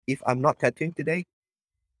if I'm not tattooing today,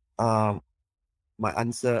 um, my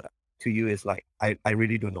answer to you is like, I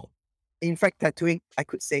really don't know. In fact, tattooing, I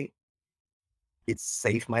could say it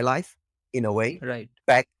saved my life in a way, Right.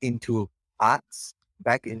 back into arts,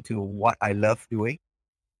 back into what I love doing.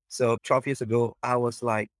 So 12 years ago, I was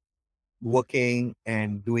like working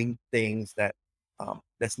and doing things that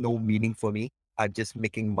there's no meaning for me. I'm just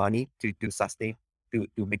making money to sustain, to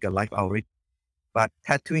make a life out of it. But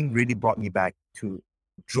tattooing really brought me back to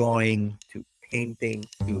drawing, to painting,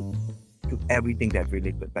 to everything that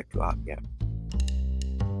related back to art. Yeah.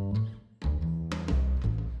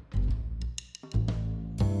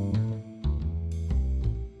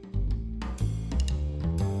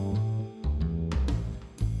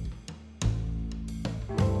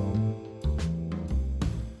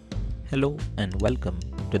 Hello and welcome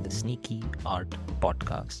to the Sneaky Art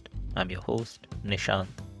Podcast. I'm your host, Nishant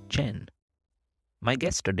Chen. My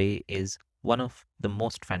guest today is one of the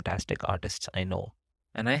most fantastic artists I know,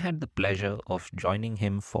 and I had the pleasure of joining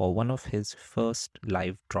him for one of his first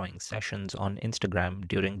live drawing sessions on Instagram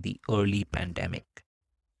during the early pandemic.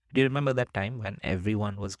 Do you remember that time when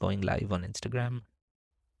everyone was going live on Instagram?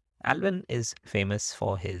 Alvin is famous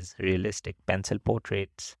for his realistic pencil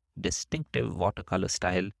portraits, distinctive watercolor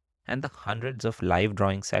style, and the hundreds of live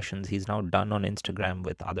drawing sessions he's now done on Instagram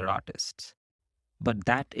with other artists. But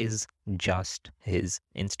that is just his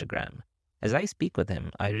Instagram. As I speak with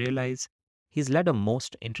him, I realize he's led a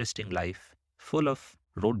most interesting life, full of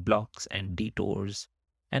roadblocks and detours,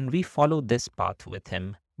 and we follow this path with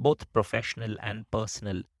him, both professional and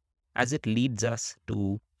personal, as it leads us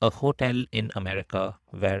to a hotel in America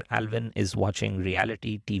where Alvin is watching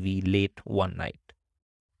reality TV late one night.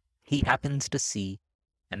 He happens to see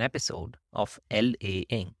an episode of LA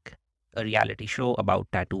Inc., a reality show about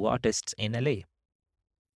tattoo artists in LA.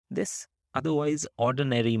 This otherwise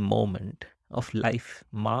ordinary moment of life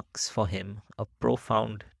marks for him a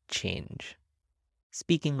profound change.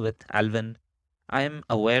 Speaking with Alvin, I am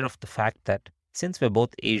aware of the fact that since we're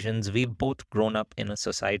both Asians, we've both grown up in a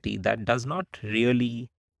society that does not really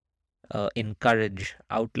encourage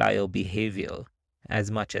outlier behavior as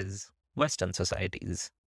much as Western societies.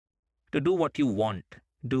 To do what you want,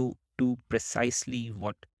 do precisely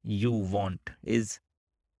what you want is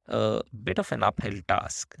a bit of an uphill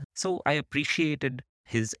task. So I appreciated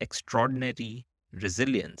his extraordinary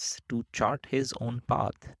resilience to chart his own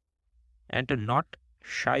path and to not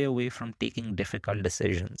shy away from taking difficult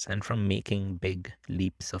decisions and from making big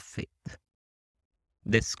leaps of faith.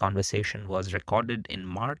 This conversation was recorded in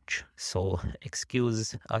March, so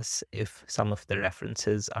excuse us if some of the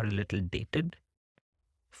references are a little dated.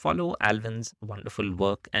 Follow Alvin's wonderful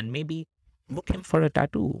work and maybe book him for a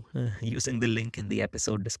tattoo using the link in the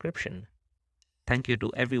episode description. Thank you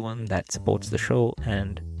to everyone that supports the show,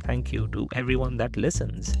 and thank you to everyone that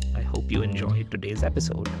listens. I hope you enjoyed today's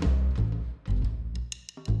episode.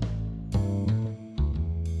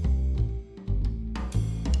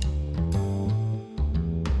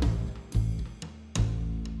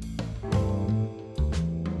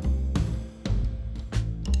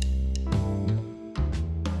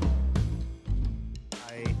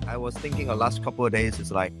 I was thinking the last couple of days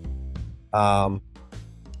is like, um,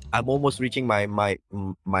 I'm almost reaching my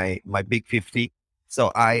big 50.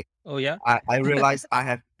 So Oh, yeah? I realized I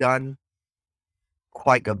have done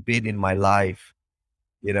quite a bit in my life,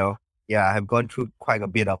 you know. Yeah, I have gone through quite a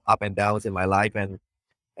bit of up and downs in my life, and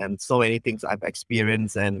so many things I've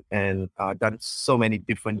experienced, and done so many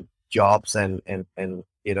different jobs, and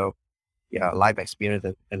yeah, life experience,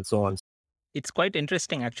 and so on. It's quite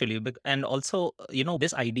interesting actually, and also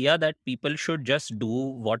this idea that people should just do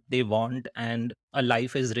what they want and a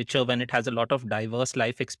life is richer when it has a lot of diverse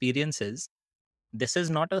life experiences. This is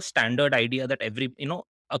not a standard idea that every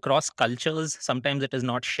across cultures sometimes it is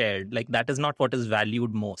not shared. Like, that is not what is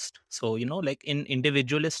valued most. So like in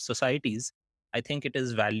individualist societies, I think it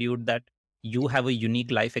is valued that you have a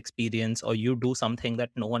unique life experience, or you do something that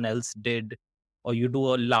no one else did, or you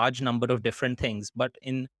do a large number of different things. But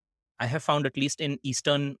in I have found, at least in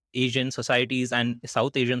Eastern Asian societies and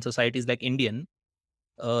South Asian societies like Indian,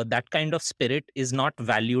 that kind of spirit is not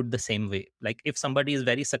valued the same way. Like, if somebody is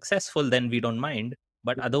very successful, then we don't mind.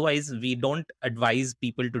 But otherwise, we don't advise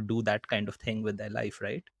people to do that kind of thing with their life,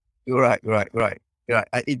 right? You're right, right, right, right.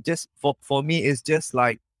 It just for me, it's just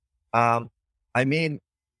like, I mean,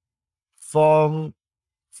 from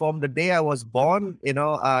from the day I was born,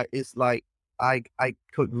 it's like I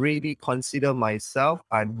could really consider myself.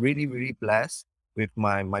 I'm really really blessed with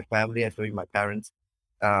my family, especially my parents.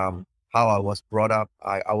 How I was brought up,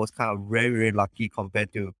 I was kind of very very lucky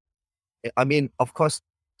compared to. I mean, of course,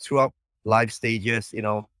 throughout life stages,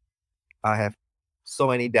 I have so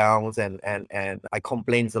many downs, and I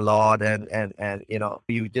complains a lot, and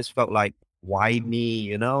you just felt like, why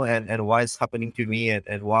me, and why it's happening to me,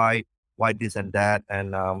 and why this and that,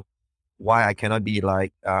 and why I cannot be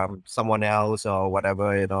like someone else or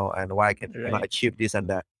whatever, and why I cannot Right. achieve this and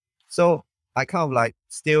that. So I kind of like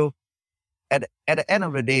still at the end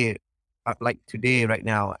of the day, like today, right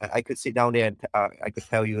now, I could sit down there and I could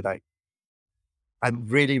tell you like I'm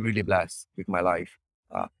really, really blessed with my life.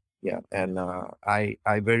 Uh, yeah, and I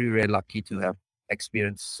very, very lucky to have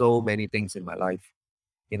experienced so many things in my life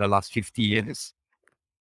in the last 50 years.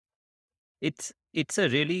 It's a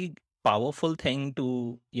really powerful thing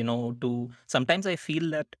to, to sometimes I feel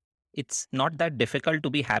that it's not that difficult to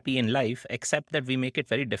be happy in life, except that we make it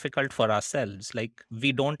very difficult for ourselves. Like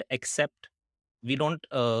we don't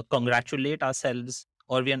congratulate ourselves,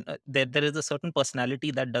 or there is a certain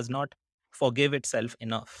personality that does not forgive itself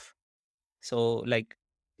enough. So, like,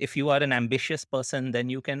 if you are an ambitious person, then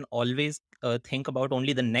you can always think about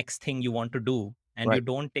only the next thing you want to do, and you Right.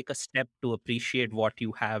 don't take a step to appreciate what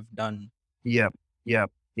you have done. Yeah, yeah,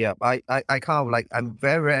 yeah. I kind of like I'm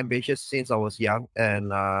very, very ambitious since I was young, and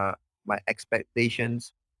my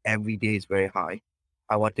expectations every day is very high.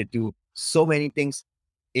 I want to do so many things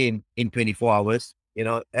in 24 hours.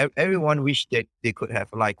 Everyone wish that they could have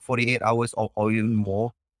like 48 hours or even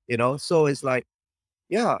more. So it's like,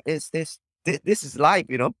 yeah, this is life.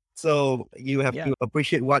 So you have Yeah. to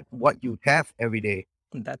appreciate what you have every day.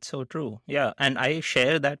 That's so true. Yeah. And I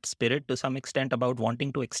share that spirit to some extent about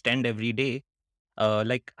wanting to extend every day.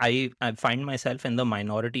 Like I find myself in the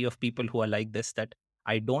minority of people who are like this, that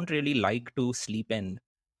I don't really like to sleep in.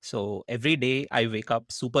 So every day I wake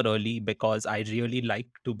up super early because I really like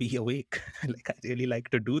to be awake. Like I really like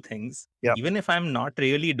to do things. Yeah, Even if I'm not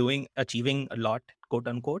really achieving a lot, quote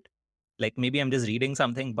unquote, like maybe I'm just reading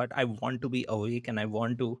something, but I want to be awake and I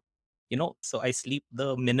want to, so I sleep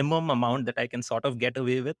the minimum amount that I can sort of get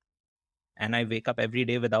away with, and I wake up every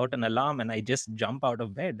day without an alarm and I just jump out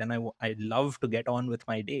of bed, and I love to get on with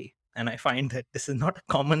my day. And I find that this is not a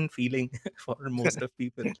common feeling for most of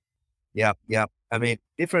people. yeah, yeah. I mean,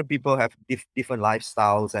 different people have different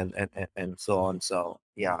lifestyles and so on. So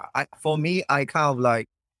yeah, for me, I kind of like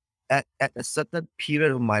at a certain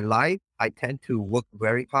period of my life, I tend to work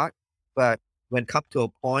very hard, but when come to a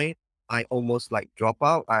point, I almost like drop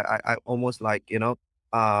out. I almost like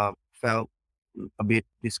felt a bit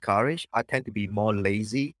discouraged. I tend to be more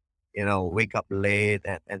lazy. Wake up late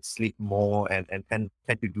and sleep more and tend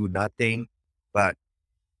to do nothing.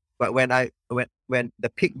 But when the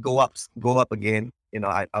peak go up again,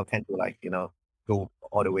 I'll tend to like go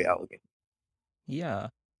all the way out again. Yeah.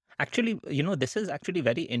 Actually, this is actually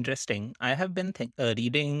very interesting. I have been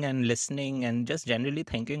reading and listening and just generally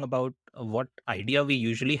thinking about what idea we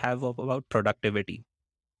usually have about productivity.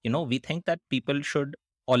 We think that people should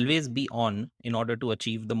always be on in order to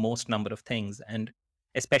achieve the most number of things. And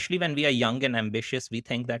especially when we are young and ambitious, we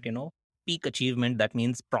think that, peak achievement, that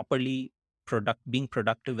means properly being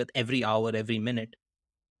productive with every hour, every minute.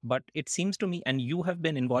 But it seems to me, and you have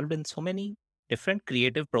been involved in so many different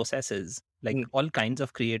creative processes, like Mm, all kinds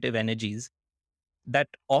of creative energies, that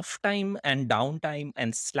off time and downtime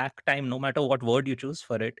and slack time, no matter what word you choose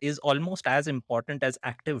for it, is almost as important as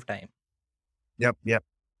active time. yep, yep,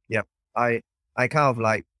 yep. I kind of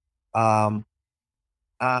like um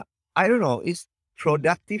uh I don't know, it's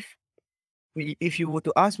productive. If you were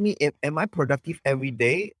to ask me if am I productive every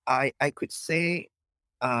day, I could say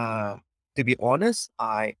uh to be honest,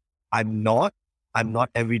 I'm not. I'm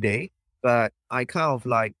not every day, but I kind of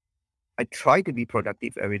like I try to be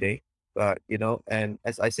productive every day. But and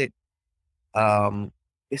as I said,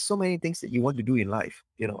 there's so many things that you want to do in life,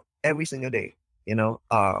 every single day.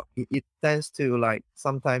 It tends to like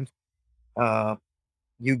sometimes uh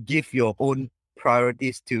you give your own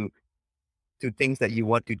priorities to things that you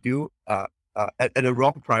want to do at the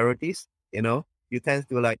wrong priorities. You tend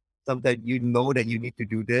to like sometimes that you need to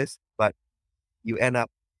do this, but you end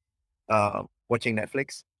up watching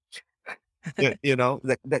Netflix.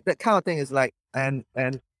 That kind of thing is like, and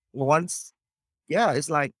once, yeah, it's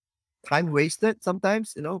like time wasted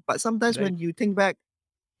sometimes. But sometimes Right. when you think back,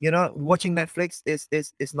 watching Netflix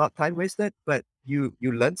is not time wasted, but you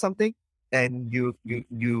learn something, and you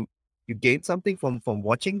gain something from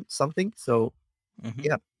watching something. So Hmm.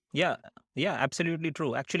 yeah. Yeah, yeah, absolutely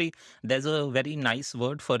true. Actually, there's a very nice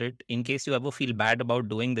word for it. In case you ever feel bad about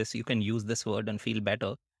doing this, you can use this word and feel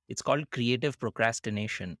better. It's called creative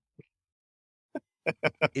procrastination.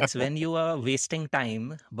 It's when you are wasting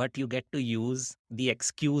time, but you get to use the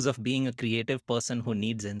excuse of being a creative person who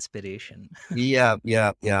needs inspiration. Yeah,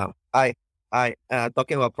 yeah, yeah. I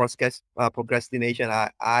talking about procrastination.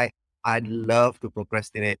 I love to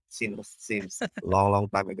procrastinate since long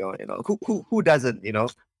time ago. Who doesn't? Yeah.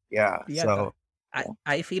 Yeah, So yeah.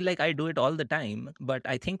 I feel like I do it all the time, but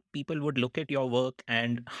I think people would look at your work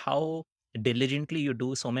and how diligently you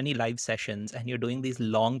do so many live sessions, and you're doing these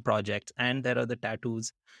long projects, and there are the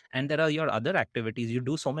tattoos, and there are your other activities. You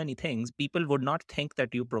do so many things. People would not think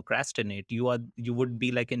that you procrastinate. You would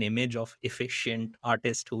be like an image of efficient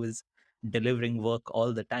artist who is delivering work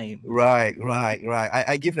all the time. Right, right, right.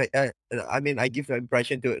 I give I give the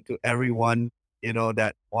impression to everyone,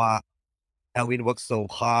 that wow, Alvin works so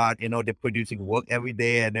hard. They're producing work every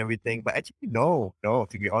day and everything. But actually, no, no.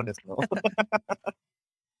 To be honest, no.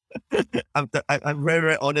 I'm very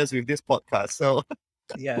very honest with this podcast. So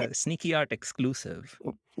Yeah, sneaky art exclusive.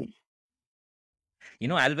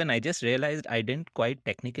 Alvin, I just realized I didn't quite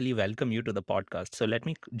technically welcome you to the podcast. So let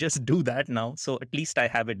me just do that now. So at least I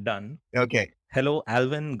have it done. okay, Hello,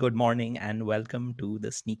 Alvin. Good morning and welcome to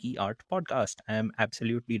the Sneaky Art Podcast. I am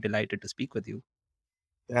absolutely delighted to speak with you.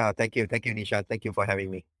 yeah. Thank you, Nisha. Thank you for having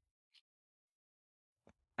me.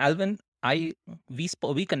 Alvin,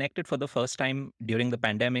 we connected for the first time during the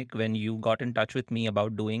pandemic when you got in touch with me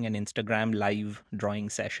about doing an Instagram live drawing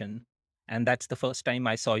session. And that's the first time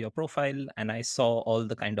I saw your profile and I saw all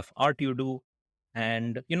the kind of art you do.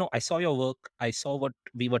 And I saw your work, I saw what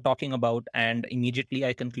we were talking about, and immediately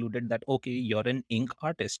I concluded that okay, you're an ink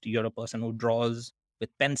artist. You're a person who draws with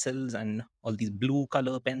pencils and all these blue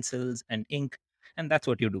color pencils and ink, and that's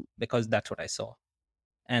what you do because that's what I saw.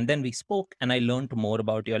 And then we spoke and I learned more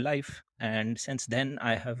about your life, and since then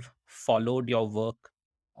I have followed your work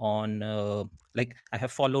on like I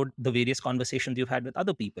have followed the various conversations you've had with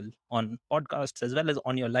other people on podcasts as well as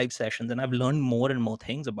on your live sessions, and I've learned more and more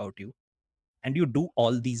things about you. And you do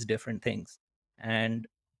all these different things, and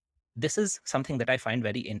this is something that I find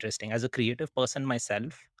very interesting. As a creative person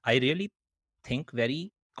myself, I really think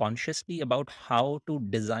very consciously about how to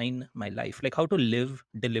design my life, like how to live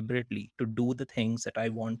deliberately to do the things that I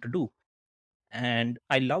want to do. And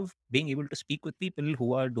I love being able to speak with people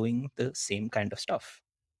who are doing the same kind of stuff.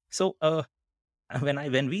 So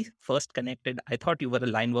when we first connected, I thought you were a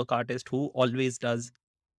line work artist who always does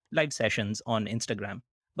live sessions on Instagram.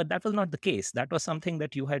 But that was not the case. That was something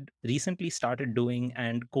that you had recently started doing,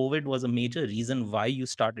 and COVID was a major reason why you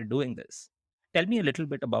started doing this. Tell me a little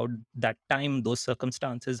bit about that time, those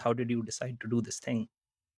circumstances. How did you decide to do this thing?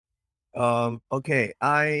 Okay.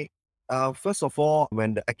 I First of all,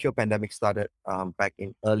 when the actual pandemic started, back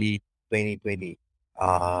in early 2020,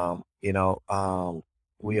 um, you know, um,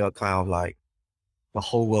 we are kind of like the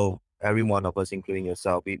whole world, every one of us, including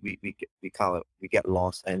yourself, we get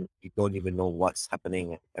lost and we don't even know what's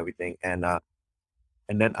happening and everything. And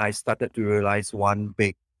then I started to realize one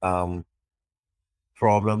big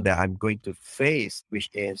problem that I'm going to face, which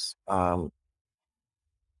is I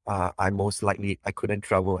most likely I couldn't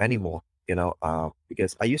travel anymore.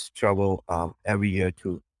 Because I used to travel every year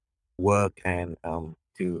to work and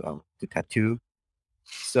to tattoo.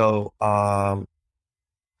 So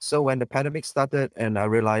so when the pandemic started and I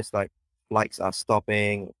realized like flights are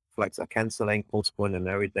stopping, flights are canceling, postponed and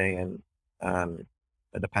everything, and um,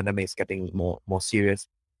 the pandemic is getting more serious.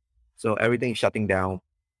 So everything is shutting down.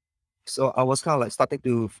 So I was kind of like starting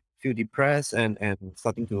to feel depressed and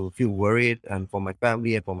starting to feel worried and for my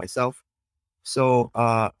family and for myself. So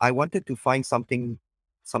I wanted to find something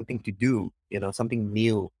to do, something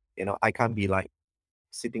new. I can't be like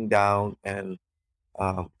sitting down and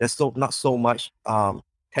there's not so much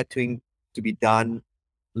tattooing to be done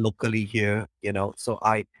locally here. So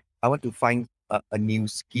I want to find a new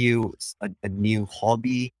skill, a new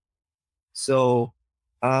hobby. So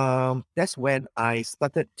that's when I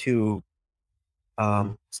started to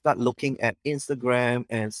start looking at Instagram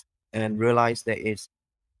and realize there is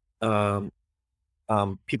um,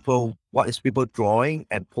 what is people drawing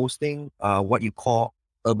and posting, what you call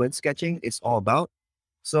urban sketching is all about.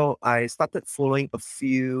 So I started following a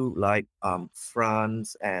few like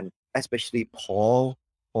France and especially Paul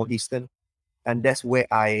Easton, and that's where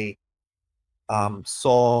I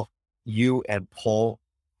saw you and Paul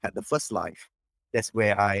at the first live. That's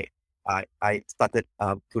where I started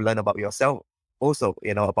to learn about yourself, also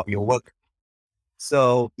about your work.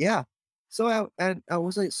 So yeah, and I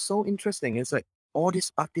was like so interesting. It's like all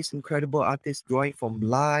these artists, incredible artists, drawing from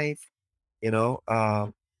life. You know,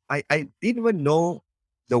 I didn't even know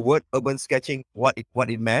the word urban sketching what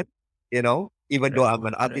it meant. Even though Right, I'm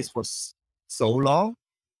an right. artist for so long.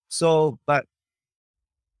 So, but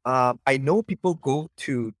I know people go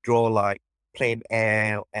to draw like plain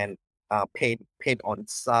air and paint on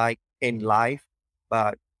site, paint live,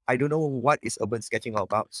 but I don't know what is urban sketching all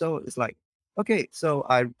about. So it's like, okay, so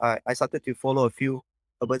I started to follow a few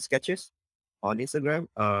urban sketches on Instagram.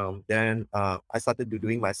 Then I started to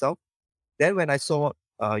doing myself. Then when I saw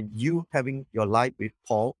you having your live with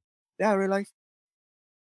Paul, then I realized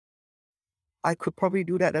I could probably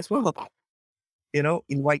do that as well.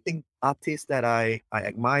 Inviting artists that I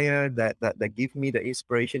admire, that give me the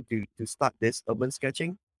inspiration to start this urban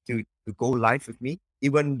sketching, to go live with me.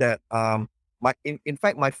 Even that in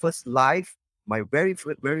fact my first live, my very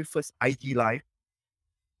first IG live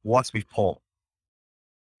was with Paul.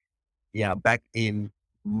 Yeah, back in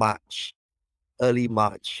March, early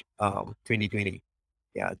March, 2020.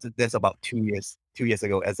 Yeah, that's about 2 years, 2 years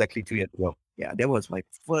ago, exactly 2 years ago. Yeah, that was my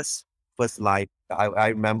first live. I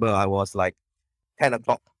remember I was like 10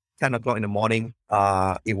 o'clock, 10 o'clock in the morning.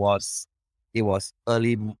 It was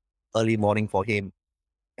early morning for him.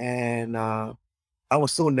 And I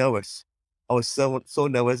was so nervous. I was so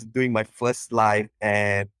nervous doing my first live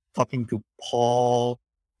and talking to Paul.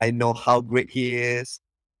 I know how great he is,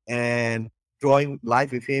 and drawing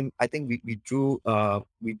live with him. I think we drew um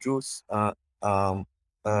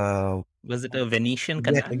uh Was it a Venetian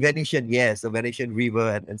canal? Venetian, yes, the Venetian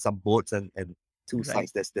river, and some boats, and two Right.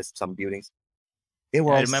 sides there's some buildings. It I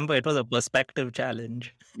was remember it was a perspective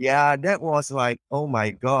challenge. Yeah, that was like, oh my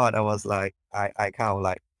God. I was like, I kind of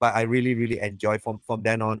like, but I really, really enjoy from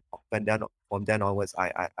then on, from then onwards,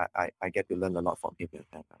 I get to learn a lot from him.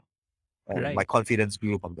 And my Right. confidence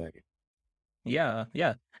grew from there. Yeah,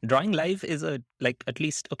 yeah. Drawing live is a like at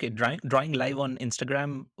least okay, drawing live on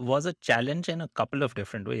Instagram was a challenge in a couple of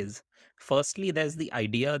different ways. Firstly, there's the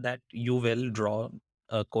idea that you will draw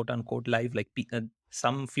a quote unquote live, like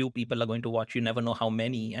some few people are going to watch, you never know how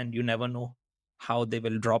many, and you never know how they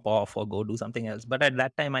will drop off or go do something else. But at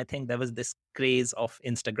that time, I think there was this craze of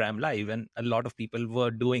Instagram live, and a lot of people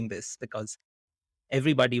were doing this because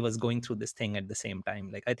everybody was going through this thing at the same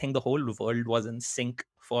time. Like I think the whole world was in sync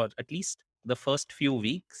for at least the first few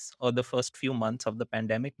weeks or the first few months of the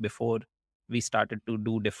pandemic before we started to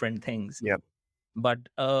do different things. Yeah. But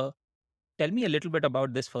tell me a little bit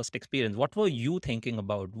about this first experience. What were you thinking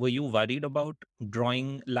about? Were you worried about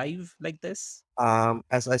drawing live like this?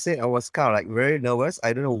 As I said, I was kind of like very nervous.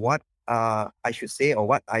 I don't know what I should say or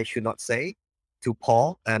what I should not say to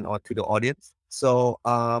Paul and or to the audience. So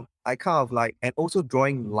I kind of like, and also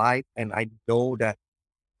drawing live, and I know that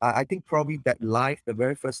I think probably that live, the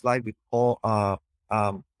very first live with Paul,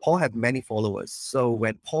 Paul had many followers. So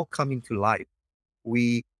when Paul come into live,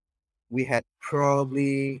 we we had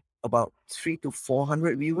probably about 300 to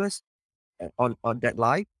 400 viewers on that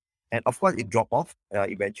live, and of course it dropped off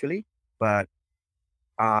eventually. But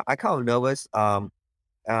I kind of nervous when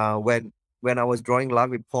I was drawing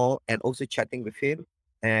live with Paul and also chatting with him,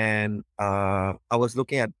 and I was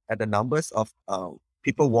looking at the numbers of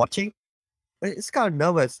people watching. It's kind of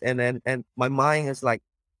nervous, and my mind is like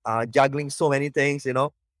juggling so many things,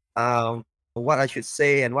 what I should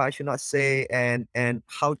say and what I should not say, and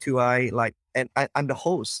how to I like, and I'm the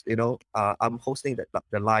host, I'm hosting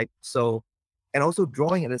the live, so, and also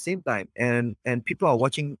drawing at the same time, and people are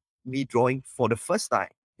watching me drawing for the first time,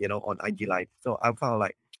 on IG live. So I'm kind of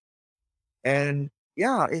like, and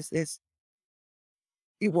yeah,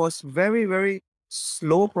 it was very, very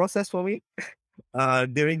slow process for me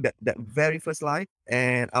during that very first live,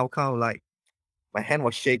 and I was kind of like, my hand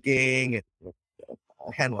was shaking, and my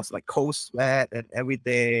hand was like cold sweat and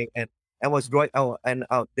everything, and I was drawing. And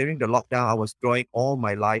during the lockdown, I was drawing all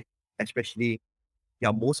my life, especially,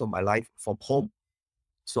 yeah, most of my life from home.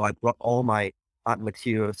 So I brought all my art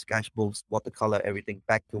materials, sketchbooks, watercolor, everything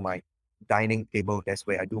back to my dining table. That's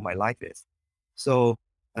where I do my life is. So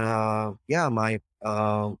yeah, my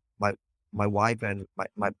wife and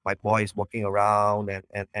my boy is walking around,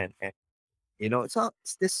 and so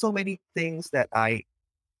there's so many things that I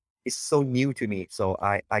it's so new to me. So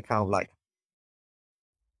I kind of like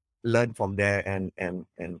learn from there, and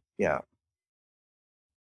yeah.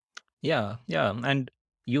 Yeah, yeah. And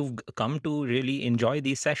you've come to really enjoy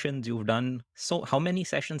these sessions. You've done so. How many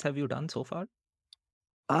sessions have you done so far?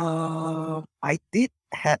 I did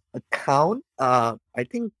have a count. I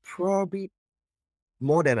think probably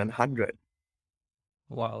more than 100.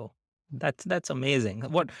 Wow. That's amazing.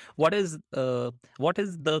 What is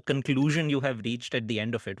the conclusion you have reached at the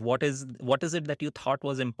end of it? What is it that you thought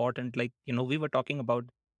was important? Like, we were talking about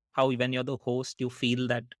how when you're the host, you feel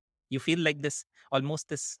like this almost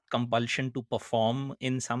this compulsion to perform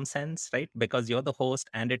in some sense, right? Because you're the host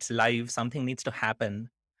and it's live, something needs to happen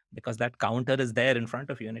because that counter is there in front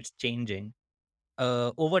of you and it's changing.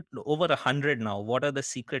 Over 100 now. What are the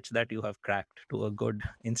secrets that you have cracked to a good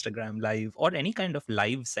Instagram live or any kind of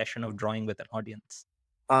live session of drawing with an audience?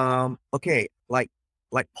 Okay, like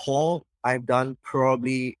Paul, I've done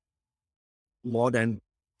probably more than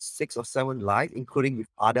 6 or 7 live, including with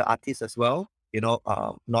other artists as well.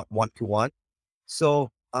 Not one to one. So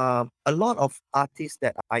a lot of artists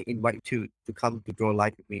that I invite to come to draw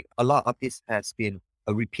live with me, a lot of artists has been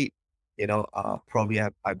a repeat. Probably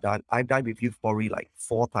I've done with you probably like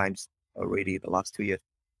 4 times already the last 2 years.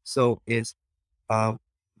 So it's um,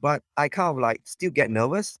 but I kind of like still get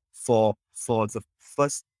nervous for the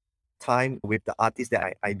first time with the artist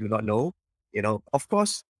that I do not know. Of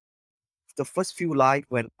course, the first few live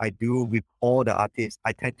when I do with all the artists,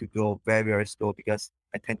 I tend to go very, very slow because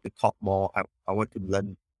I tend to talk more. I want to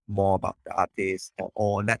learn more about the artist,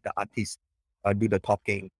 or let the artist do the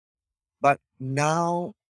talking. But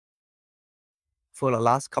now, for the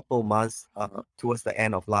last couple of months, towards the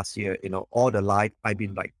end of last year, all the live I've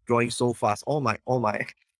been like drawing so fast. All my all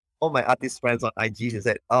my artist friends on IG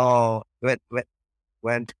said, "Oh, when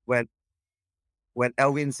when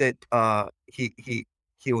Alvin said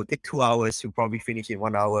he will take 2 hours to probably finish in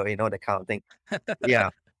 1 hour, that kind of thing." Yeah.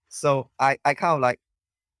 So I kind of like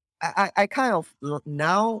I kind of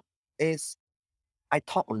now is I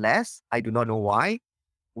talk less. I do not know why.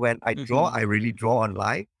 When I draw, Mhm, I really draw on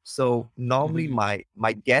live. So normally mhm.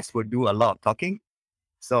 my guests will do a lot of talking.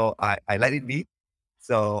 So I let it be.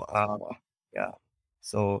 So yeah.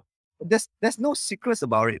 So there's no secrets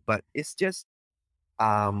about it, but it's just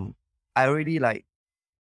um I really like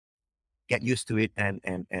get used to it, and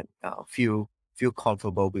feel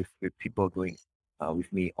comfortable with people doing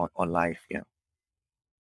with me on live. Yeah.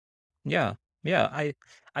 Yeah, yeah.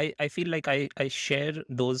 I feel like I share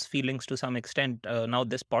those feelings to some extent. Now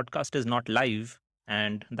this podcast is not live,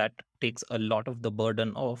 and that takes a lot of the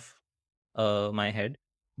burden off my head.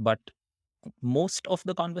 But most of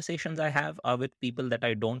the conversations I have are with people that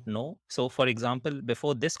I don't know. So, for example,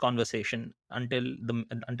 before this conversation,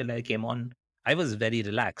 until I came on, I was very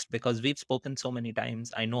relaxed because we've spoken so many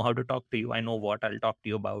times. I know how to talk to you. I know what I'll talk to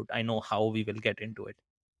you about. I know how we will get into it.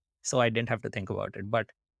 So I didn't have to think about it. But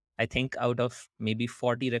I think out of maybe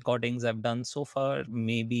 40 recordings I've done so far,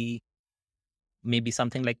 maybe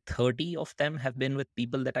something like 30 of them have been with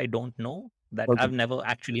people that I don't know, that Okay. I've never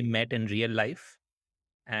actually met in real life.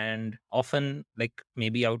 And often, like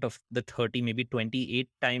maybe out of the 30, maybe 28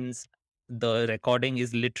 times, the recording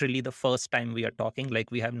is literally the first time we are talking,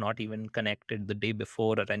 like we have not even connected the day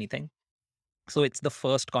before or anything. So it's the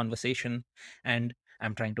first conversation, and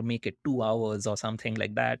I'm trying to make it 2 hours or something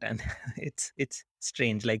like that. And it's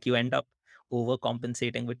strange, like you end up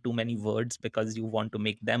overcompensating with too many words because you want to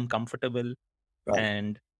make them comfortable. Right.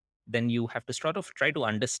 And then you have to sort of try to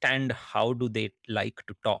understand how do they like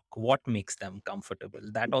to talk, what makes them comfortable.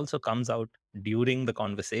 That also comes out during the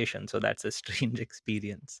conversation, so that's a strange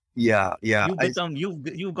experience. Yeah. Yeah.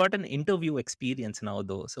 You've got an interview experience now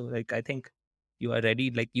though, so like I think you are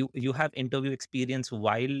ready. Like you have interview experience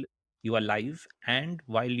while you are live and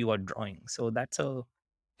while you are drawing, so that's a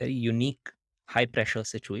very unique high pressure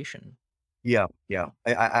situation. Yeah, yeah.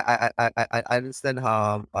 I understand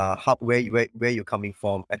how where you're coming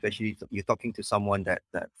from, especially you're talking to someone that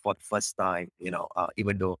for the first time,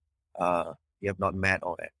 even though you have not met,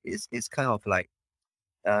 or it's kind of like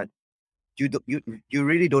uh you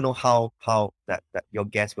really don't know how that your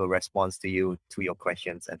guest will respond to you, to your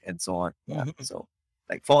questions, and so on. Yeah. So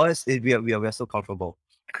like for us, we are so comfortable.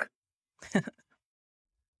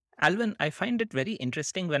 Alvin, I find it very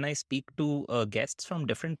interesting when I speak to guests from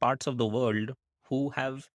different parts of the world who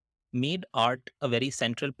have made art a very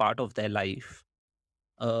central part of their life.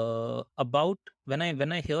 About when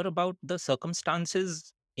I hear about the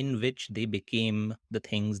circumstances in which they became the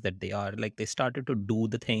things that they are, like they started to do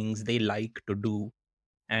the things they like to do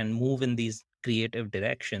and move in these creative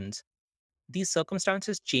directions. These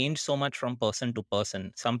circumstances change so much from person to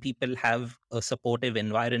person. Some people have a supportive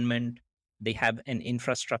environment, they have an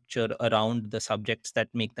infrastructure around the subjects that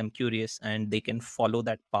make them curious, and they can follow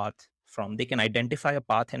that path. They can identify a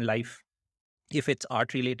path in life if it's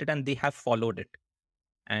art related, and they have followed it,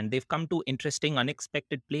 and they've come to interesting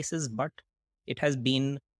unexpected places. But it has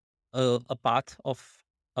been a path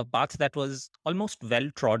that was almost well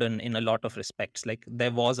trodden in a lot of respects. Like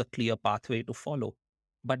there was a clear pathway to follow.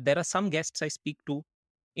 But there are some guests I speak to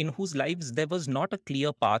in whose lives there was not a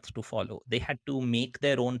clear path to follow. They had to make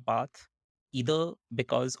their own path, either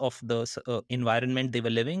because of the environment they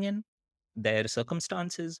were living in, their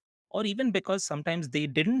circumstances, or even because sometimes they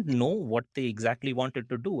didn't know what they exactly wanted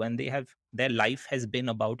to do, and their life has been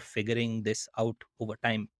about figuring this out over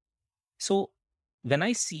time. So when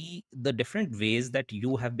I see the different ways that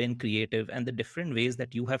you have been creative and the different ways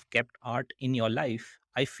that you have kept art in your life,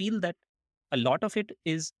 I feel that a lot of it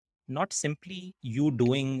is not simply you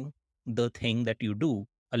doing the thing that you do.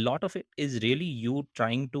 A lot of it is really you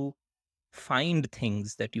trying to find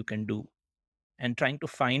things that you can do and trying to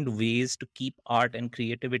find ways to keep art and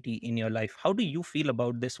creativity in your life. How do you feel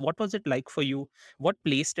about this? What was it like for you? What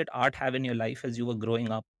place did art have in your life as you were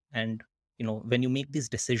growing up? And when you make these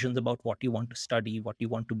decisions about what you want to study, what you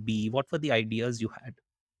want to be, what were the ideas you had?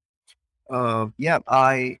 Yeah,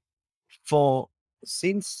 I for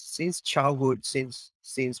since childhood, since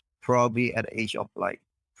probably at the age of like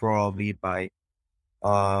probably by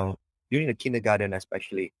uh during the kindergarten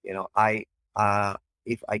especially, I uh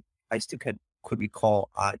if I still could recall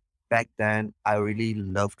back then I really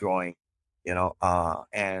loved drawing,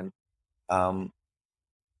 and um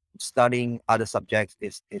studying other subjects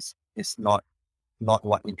is not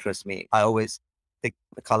what interests me. I always take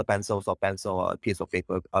the color pencils or pencil or a piece of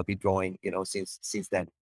paper. I'll be drawing, since then.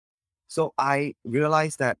 So I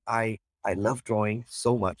realized that I love drawing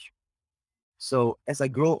so much. So as I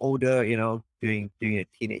grow older, during the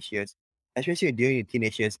teenage years, especially during the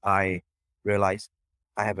teenage years, I realized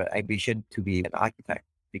I have an ambition to be an architect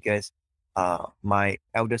because my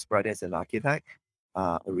eldest brother is an architect,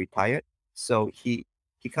 retired. So he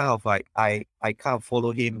kind of like I kind of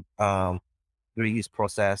follow him during his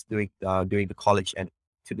process during the college and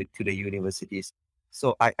to the universities.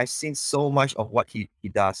 So I've seen so much of what he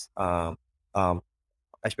does. Um,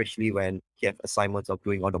 Especially when he have assignments of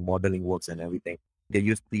doing all the modeling works and everything. They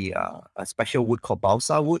use the a special wood called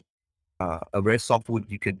balsa wood, a very soft wood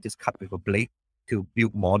you can just cut with a blade to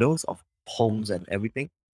build models of homes and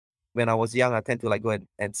everything. When I was young, I tend to like go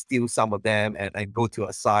and steal some of them and go to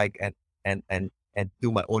a site and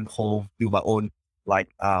do my own home, do my own like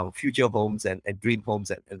future homes and dream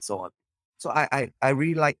homes and so on. So I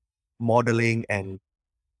really like modeling, and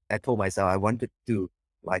I told myself I wanted to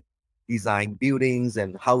like design buildings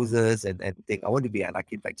and houses and think I want to be an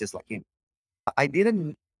architect just like him. I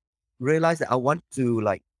didn't realize that I want to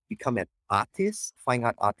like become an artist, fine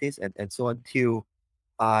art artist, and so on till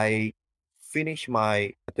I finished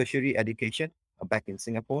my tertiary education back in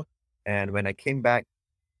Singapore. And when I came back,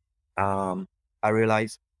 um, I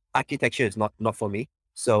realized architecture is not for me.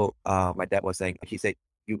 So my dad was saying, he said,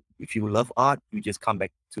 you if you love art, you just come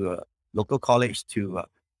back to a local college to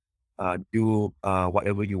do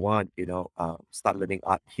whatever you want, start learning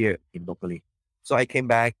art here in locally. So I came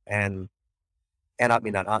back and end up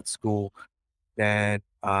in an art school, then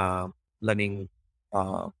learning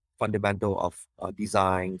uh, fundamental of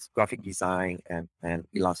designs, graphic design, and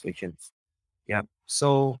illustrations. Yeah.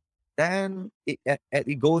 So then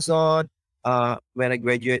it goes on. When I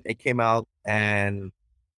graduate, I came out and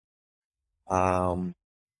um,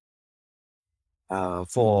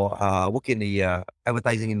 for work in the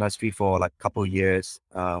advertising industry for like a couple of years,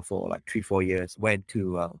 for like 3 4 years. Went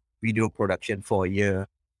to video production for a year,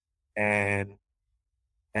 and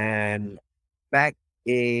and back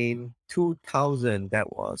in 2000,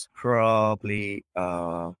 that was probably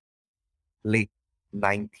late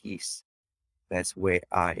 90s. That's where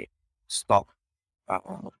I stopped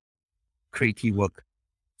uh, creative work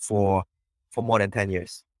for more than 10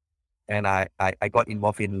 years, and I got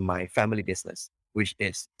involved in my family business, which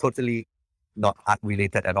is totally not art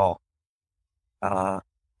related at all.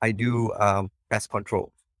 I do pest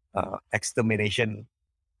control, extermination,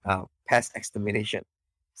 pest extermination.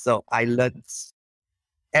 So I learned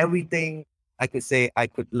everything. I could say I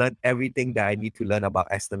could learn everything that I need to learn about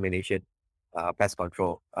extermination, pest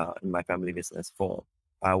control in my family business.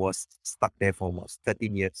 I was stuck there for almost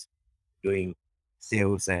 13 years doing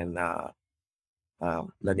sales and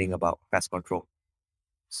learning about pest control.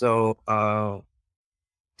 So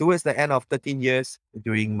towards the end of 13 years,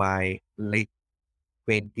 during my late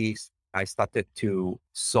 20s, I started to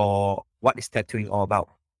saw what is tattooing all about.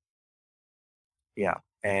 Yeah.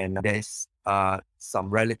 And there's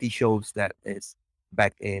some reality shows that is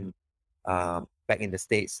back in back in the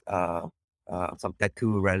States, some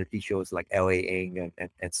tattoo reality shows like LA Ink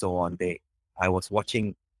and so on. I was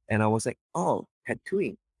watching and I was like, oh,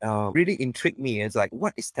 tattooing. Really intrigued me. It's like,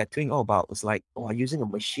 what is tattooing all about? It's like, oh, using a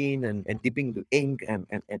machine and dipping the ink and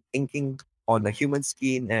inking on the human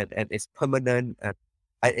skin and it's permanent. And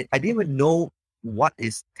I didn't even know what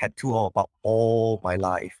is tattoo all about all my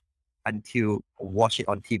life until I watch it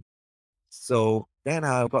on TV. So then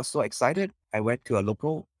I got so excited. I went to a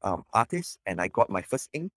local artist and I got my first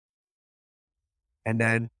ink, and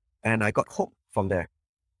I got hooked from there.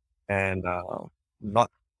 And not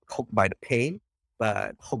hooked by the pain,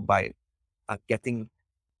 but hooked by getting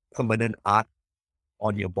permanent art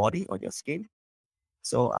on your body, on your skin.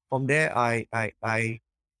 So from there, I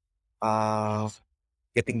uh,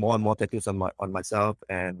 getting more and more tattoos on myself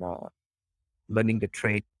and learning the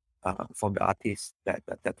trade from the artist that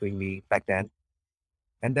tattooing me back then.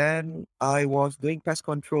 And then I was doing pest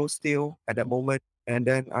control still at that moment. And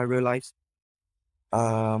then I realized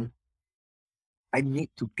um, I need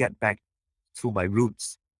to get back to my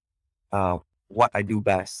roots, uh, what I do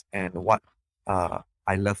best and what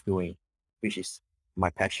I love doing, which is my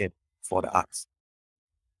passion for the arts.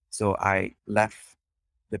 So I left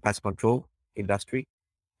the pest control industry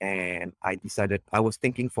and I decided I was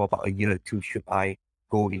thinking for about a year or two, should I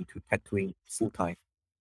go into tattooing full time?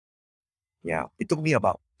 Yeah, it took me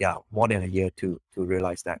about more than a year to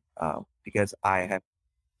realize that because I have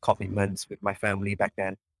commitments with my family back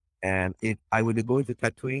then, and if I were to go into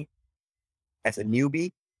tattooing as a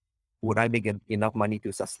newbie, would I make enough money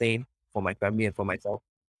to sustain for my family and for myself?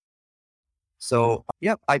 So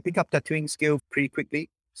yeah, I pick up tattooing skill pretty quickly.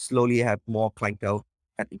 Slowly have more clientele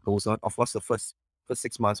as it goes on. Of course, the first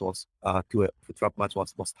 6 months was to 12 months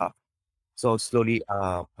was tough. So slowly,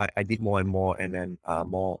 I did more and more, and then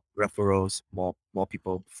more referrals, more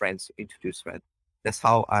people, friends, introduce friends. That's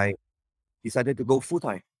how I decided to go full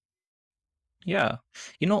time. Yeah.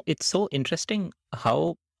 It's so interesting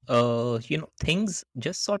how, things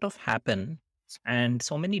just sort of happen and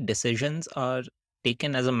so many decisions are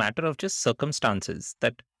taken as a matter of just circumstances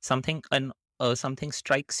that something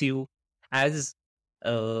strikes you as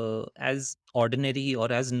ordinary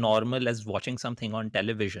or as normal as watching something on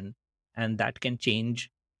television, and that can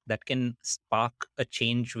spark a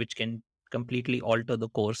change which can completely alter the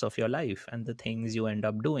course of your life and the things you end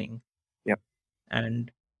up doing. Yep.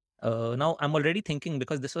 And now I'm already thinking,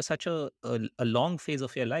 because this was such a long phase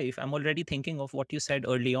of your life, I'm already thinking of what you said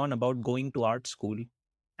early on about going to art school.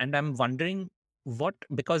 And I'm wondering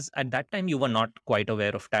because at that time you were not quite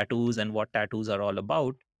aware of tattoos and what tattoos are all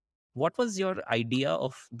about. What was your idea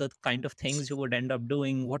of the kind of things you would end up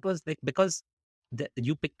doing? What was like, because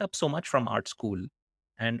you picked up so much from art school.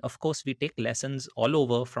 And of course, we take lessons all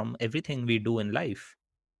over from everything we do in life,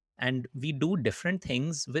 and we do different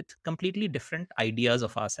things with completely different ideas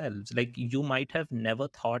of ourselves. Like, you might have never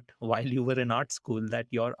thought while you were in art school that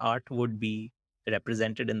your art would be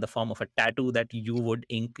represented in the form of a tattoo that you would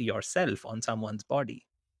ink yourself on someone's body.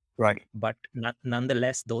 Right. But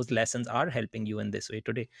nonetheless, those lessons are helping you in this way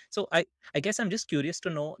today. So I guess I'm just curious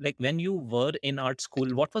to know, like, when you were in art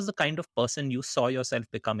school, what was the kind of person you saw yourself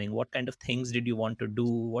becoming? What kind of things did you want to do?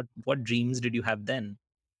 What dreams did you have then?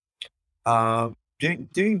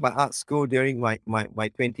 During my art school, during my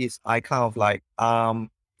 20s, I kind of like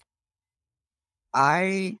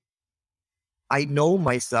I I know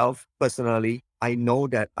myself personally. I know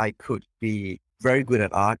that I could be very good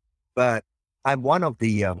at art, but I'm one of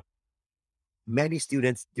the many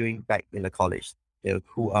students doing back in the college,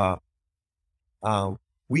 who are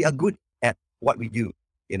we are good at what we do.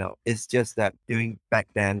 It's just that during back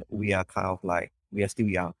then we are kind of like we are still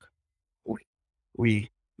young. We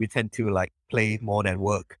we, we tend to like play more than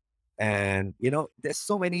work, and there's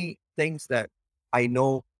so many things that I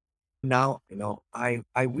know now.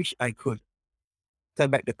 I wish I could turn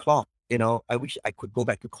back the clock. I wish I could go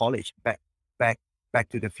back to college, back back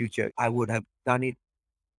to the future. I would have done it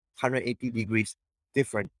 180 degrees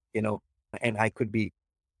different. And I could be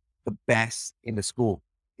the best in the school.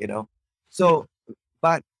 You know, so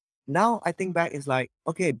but now I think back, it's like,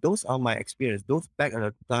 okay, those are my experience. Those back at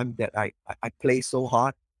the time that I played so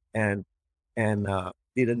hard and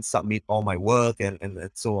didn't submit all my work and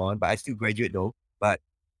so on. But I still graduate though. But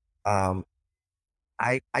um,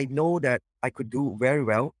 I know that I could do very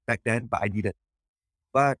well back then, but I didn't.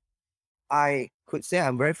 But I could say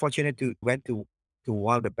I'm very fortunate to went to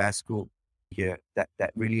one of the best school here that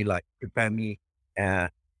really like prepare me uh,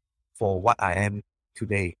 for what I am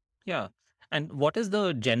today. Yeah. And what is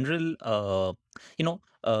the general, you know,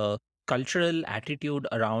 cultural attitude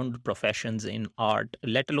around professions in art,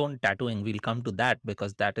 let alone tattooing? We'll come to that,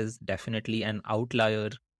 because that is definitely an outlier.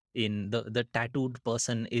 In the tattooed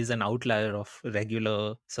person is an outlier of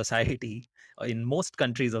regular society in most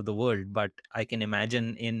countries of the world. But I can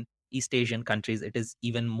imagine in East Asian countries, it is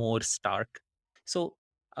even more stark. So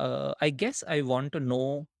I guess I want to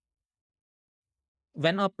know,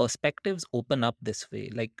 when our perspectives open up this way,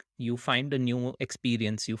 like, you find a new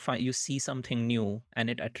experience, you see something new, and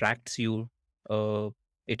uh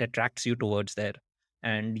it attracts you towards there,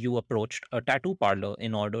 and you approached a tattoo parlor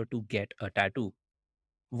in order to get a tattoo.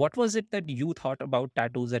 What was it that you thought about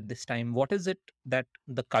tattoos at this time? What is it that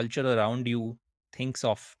the culture around you thinks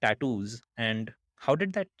of tattoos, and how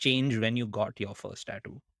did that change when you got your first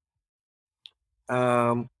tattoo?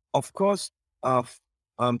 Of course,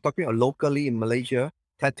 talking about locally in Malaysia,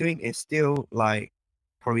 tattooing is still like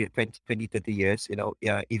probably 20, 20, 30 years.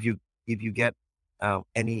 Yeah, if you get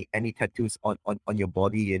any tattoos on your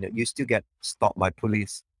body, you still get stopped by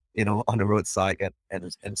police. on the roadside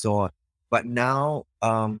and so on. But now,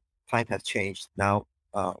 time has changed. Now,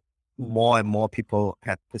 more and more people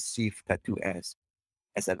have perceived tattoo as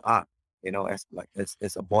an art,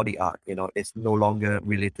 as a body art. It's no longer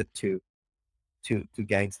related to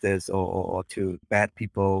gangsters or to bad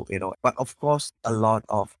people. But of course, a lot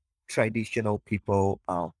of traditional people,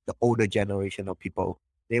 the older generation of people,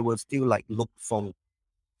 they will still like look from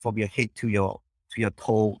your head to your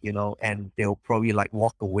toe, and they'll probably like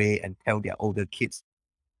walk away and tell their older kids,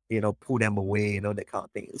 pull them away, that kind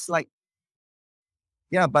of thing. It's like,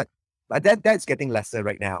 yeah, but that's getting lesser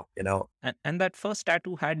right now. And that first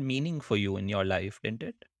tattoo had meaning for you in your life, didn't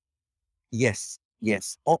it? Yes,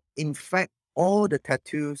 yes. In fact, all the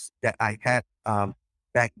tattoos that I had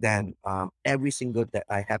back then, every single that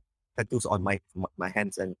I have tattoos on my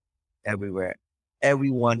hands and everywhere. Every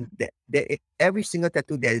single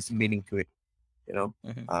tattoo there is meaning to it. You know,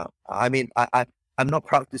 Hmm. I mean, I'm not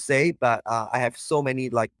proud to say, but I have so many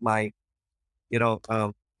like my your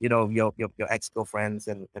ex girlfriends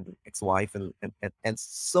and ex wife and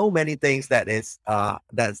so many things that's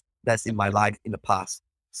in my life in the past.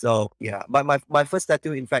 So yeah, my first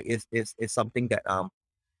tattoo, in fact, is something that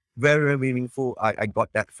very, very meaningful. I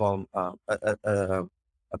got that from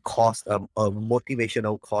a course, a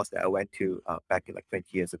motivational course that I went to back in like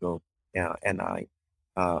 20 years ago. Yeah, and I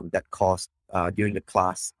that course during the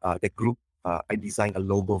class, the group, I designed a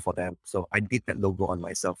logo for them. So I did that logo on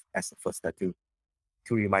myself as the first tattoo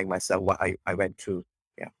to remind myself what I went through.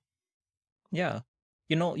 Yeah, Yeah.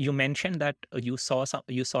 You mentioned that you saw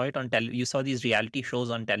it on you saw these reality shows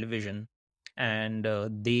on television, and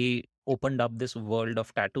they opened up this world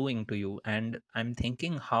of tattooing to you. And I'm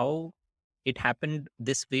thinking how it happened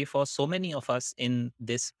this way for so many of us in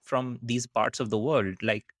this from these parts of the world,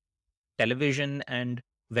 like television. And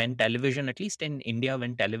when television, at least in India,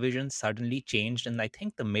 when television suddenly changed in I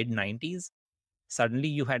think the mid 90s, suddenly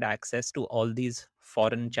you had access to all these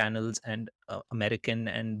foreign channels and American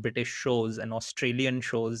and British shows and Australian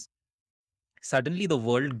shows. Suddenly the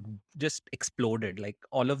world just exploded. Like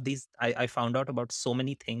all of these, I found out about so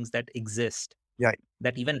many things that exist, yeah,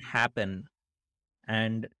 that even happen.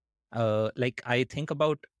 And like I think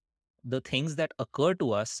about the things that occur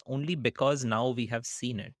to us only because now we have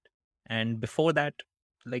seen it. And before that,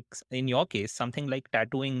 like in your case, something like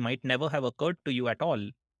tattooing might never have occurred to you at all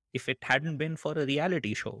if it hadn't been for a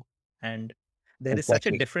reality show. And there is such a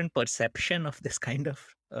exactly. different perception of this kind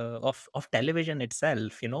of television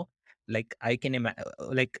itself, like I can imagine,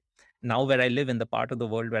 like now where I live, in the part of the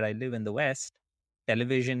world where I live in the West,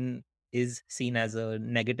 television is seen as a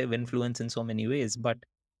negative influence in so many ways. But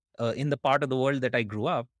in the part of the world that I grew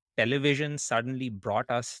up, television suddenly brought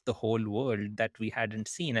us the whole world that we hadn't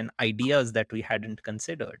seen and ideas that we hadn't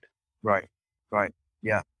considered. Right, right.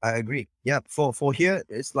 Yeah, I agree. Yeah, for here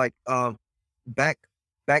it's like back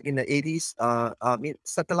back in the 80s. I mean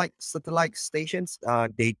satellite stations.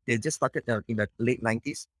 They just started in the late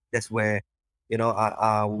 90s. That's where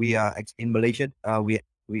we are in Malaysia.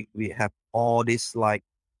 We have all this like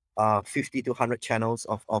 50 to 100 channels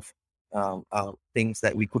of things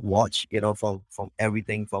that we could watch. From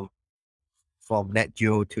everything from Net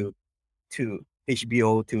Geo to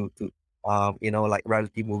HBO to like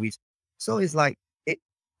reality movies. So it's like it.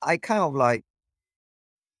 I kind of like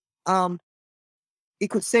um. It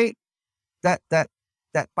could say that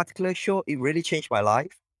particular show it really changed my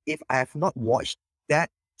life. If I have not watched that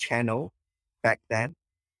channel back then,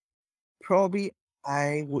 probably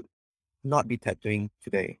I would not be tattooing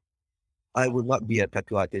today. I would not be a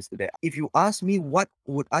tattoo artist today. If you ask me what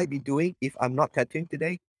would I be doing if I'm not tattooing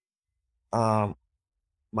today, um,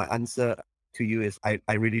 my answer to you is I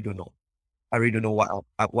really don't know. I really don't know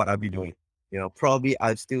what I'll be doing. Probably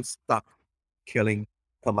I'm still stuck killing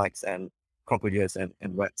termites and cockroaches and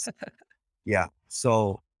rats. Yeah.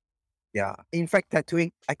 So yeah. In fact,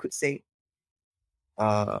 tattooing, I could say,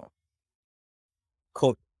 uh,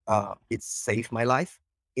 quote, it saved my life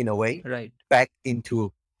in a way, Right. back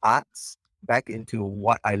into arts, back into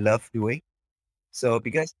what I love doing. So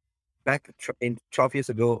because in 12 years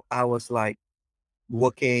ago, I was like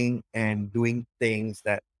working and doing things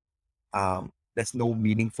that there's no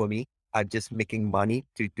meaning for me. I'm just making money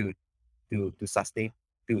to sustain,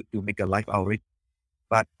 to make a life out of it.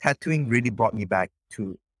 But tattooing really brought me back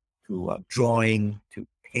to drawing, to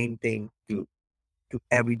painting, to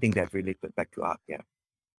everything that related back to art. Yeah,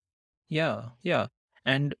 Yeah, yeah.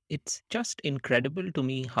 And it's just incredible to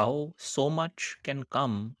me how so much can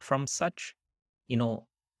come from such, you know,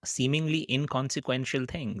 seemingly inconsequential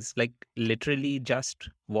things. Like literally just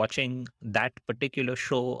watching that particular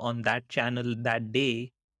show on that channel that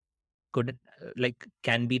day could like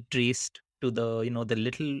can be traced to the the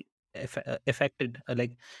little affected,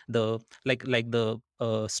 the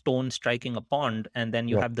stone striking a pond, and then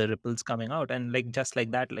you yeah, have the ripples coming out, and like just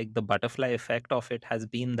like that, like the butterfly effect of it has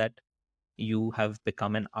been that you have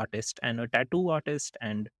become an artist and a tattoo artist,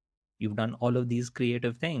 and you've done all of these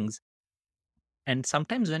creative things. And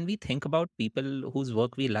sometimes when we think about people whose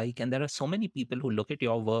work we like, and there are so many people who look at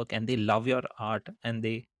your work and they love your art, and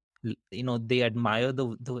they they admire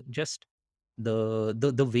the just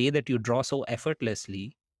the way that you draw so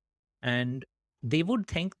effortlessly, and they would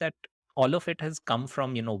think that all of it has come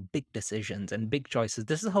from big decisions and big choices.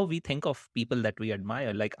 This is how we think of people that we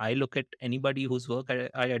admire. Like, I look at anybody whose work I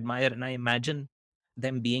admire, and I imagine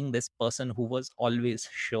them being this person who was always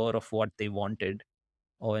sure of what they wanted,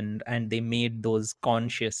 and they made those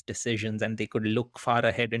conscious decisions, and they could look far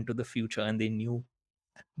ahead into the future, and they knew.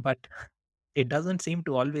 But it doesn't seem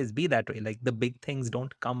to always be that way. Like, the big things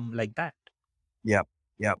don't come like that. yeah,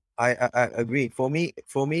 yeah. I agree. For me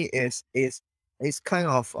is kind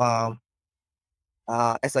of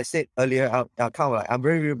as I said earlier, kind of like I'm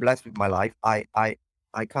very, very blessed with my life. I kind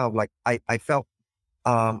of like I felt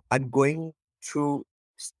I'm going through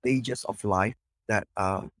stages of life that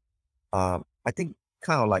I think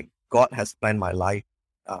kind of like God has planned my life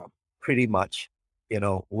uh, pretty much.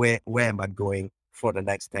 Where am I going for the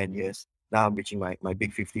next 10 years? Now I'm reaching my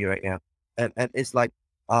big 50 right now, and it's like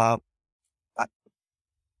uh,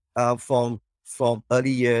 from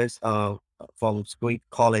early years, from going to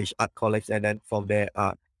college, art college, and then from there,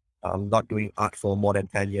 not doing art for more than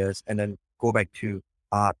 10 years, and then go back to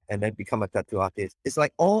art, and then become a tattoo artist. It's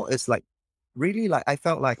like all is like really like I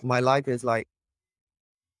felt like my life is like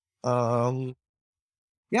um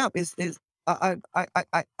yeah, it's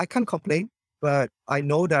I can't complain, but I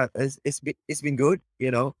know that it's been good,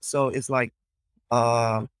 So it's like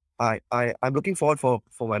I'm looking forward for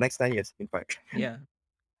my next 10 years, in fact. Yeah.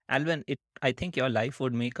 Alvin, I think your life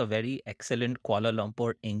would make a very excellent Kuala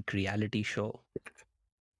Lumpur Inc. reality show.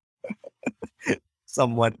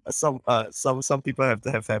 Some people have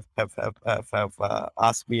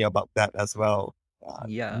asked me about that as well.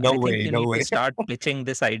 Yeah, No I think way, you no need to way. start pitching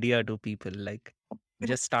this idea to people. Like,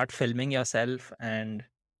 just start filming yourself, and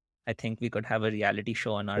I think we could have a reality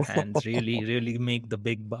show on our hands. Really, really make the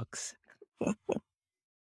big bucks.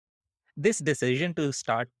 This decision to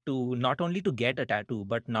start to not only to get a tattoo,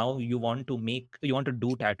 but now you want to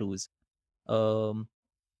do tattoos. Um,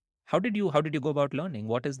 how did you go about learning?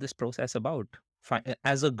 What is this process about?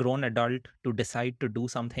 As a grown adult, to decide to do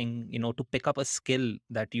something, to pick up a skill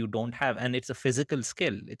that you don't have, and it's a physical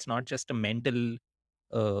skill. It's not just a mental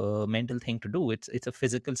thing to do. It's a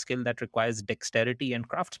physical skill that requires dexterity and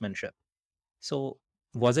craftsmanship. So,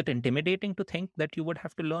 was it intimidating to think that you would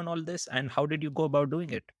have to learn all this, and how did you go about doing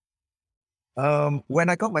it? When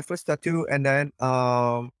I got my first tattoo, and then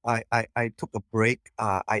I took a break.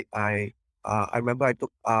 I remember I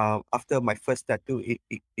took after my first tattoo,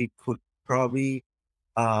 it could probably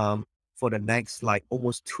for the next like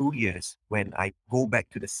almost 2 years, when I go back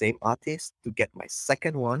to the same artist to get my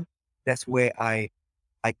second one. That's where I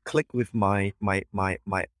clicked with my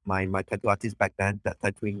tattoo artist back then that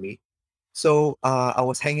tattooing me. So I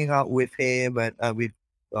was hanging out with him and with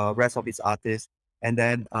rest of his artists, and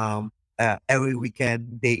then every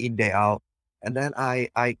weekend, day in day out, and then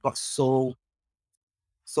I got so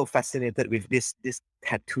fascinated with this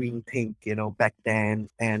tattooing thing, back then,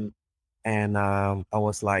 and I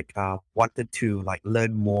was like wanted to like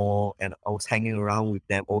learn more, and I was hanging around with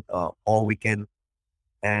them all weekend,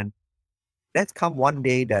 and that's come one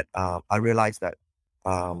day that I realized that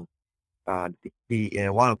um, the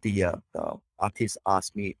one of the artists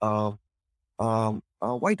asked me,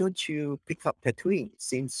 why don't you pick up tattooing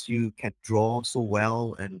since you can draw so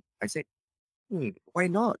well? And I said, why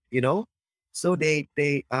not? So they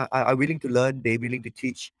are willing to learn. They're willing to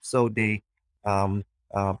teach. So they um,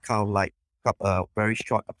 kind of like took up a very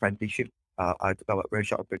short apprenticeship. I took up a very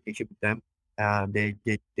short apprenticeship with them, and they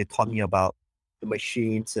taught me about the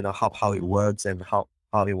machines, how it works, and how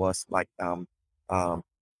it was like um,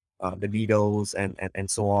 the needles and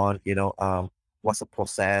so on. What's the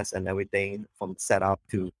process and everything from setup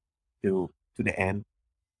to the end.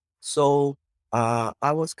 So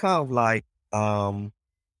I was kind of like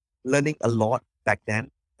learning a lot back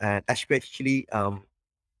then, and especially I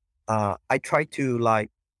try to like,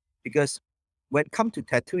 because when it comes to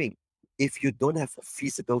tattooing, if you don't have a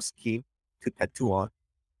physical skin to tattoo on,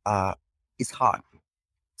 uh, it's hard.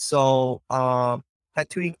 So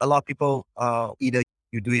tattooing, a lot of people either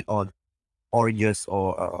you do it on oranges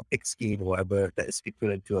or pig skin, or whatever that is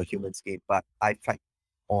equivalent to a human skin. But I tried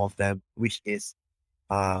all of them, which is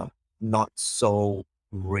uh, not so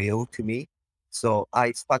real to me. So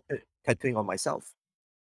I started. tattooing on myself,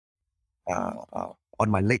 on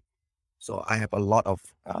my leg. So I have a lot of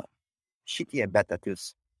shitty and bad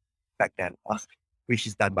tattoos back then, which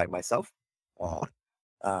is done by myself.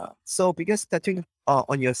 Uh, so because tattooing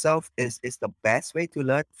on yourself is the best way to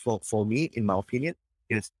learn for me, in my opinion,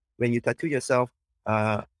 is when you tattoo yourself,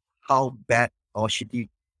 uh, how bad or shitty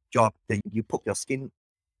job that you put your skin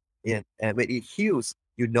in, and when it heals,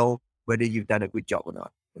 you know whether you've done a good job or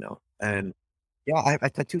not. And yeah, I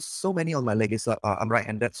tattoo so many on my leg. I'm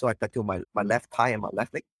right-handed, so I tattoo my left thigh and my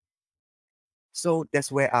left leg. So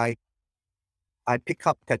that's where I pick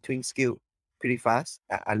up tattooing skill pretty fast.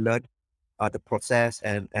 I learned the process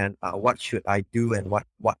and what should I do and what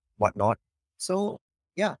not. So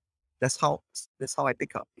yeah, that's how that's how I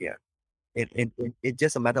pick up. Yeah, in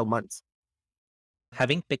just a matter of months.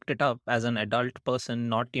 Having picked it up as an adult person,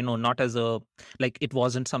 not, not as a, like, it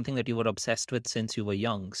wasn't something that you were obsessed with since you were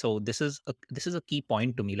young. So this is a key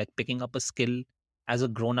point to me, like picking up a skill as a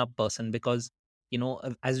grown up person, because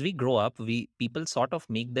as we grow up, we people sort of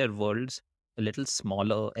make their worlds a little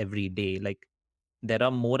smaller every day. Like, there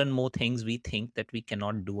are more and more things we think that we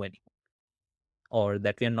cannot do anymore, or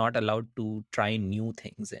that we are not allowed to try new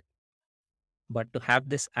things in. But to have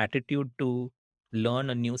this attitude to learn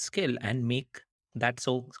a new skill and make that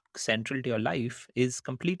so central to your life is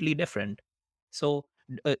completely different. So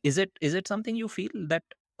is it something you feel that,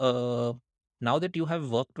 uh, now that you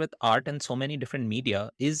have worked with art and so many different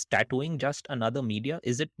media, is tattooing just another media?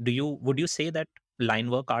 Is it do you Would you say that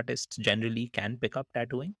line work artists generally can pick up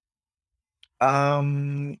tattooing?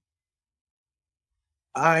 Um,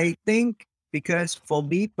 I think because for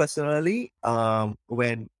me personally,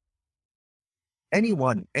 when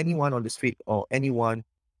anyone on the street or anyone,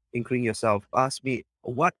 including yourself, ask me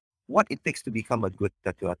what it takes to become a good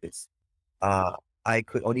tattoo artist, uh, I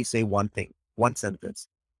could only say one thing, one sentence: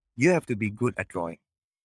 you have to be good at drawing.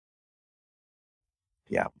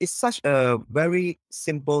 Yeah, it's such a very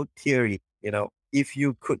simple theory. If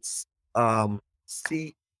you could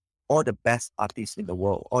see all the best artists in the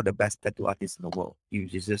world, all the best tattoo artists in the world, you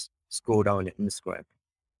just scroll down on Instagram,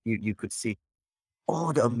 you could see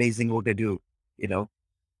all the amazing work they do. You know,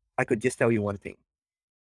 I could just tell you one thing: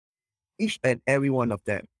 each and every one of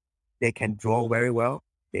them, they can draw very well,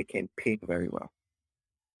 they can paint very well.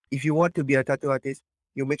 If you want to be a tattoo artist,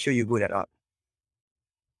 you make sure you're good at art.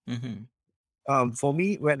 Mm-hmm. For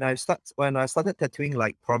me, when I started tattooing,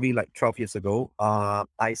 like probably like 12 years ago,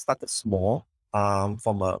 I started small,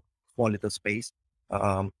 from a small little space,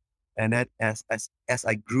 um, and then as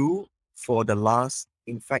I grew for the last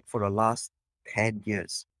 10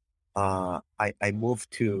 years, I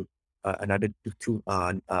moved to another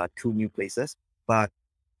two new places, but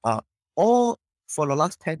uh, all for the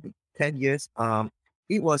last 10 years,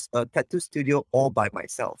 it was a tattoo studio all by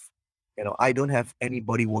myself. I don't have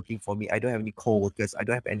anybody working for me. I don't have any co-workers. I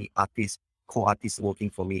don't have any co-artists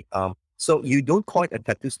working for me. So you don't call it a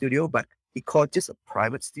tattoo studio, but we call it just a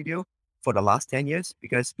private studio for the last 10 years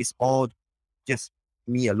because it's all just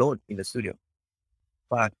me alone in the studio.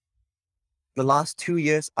 But the last 2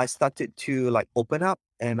 years, I started to like open up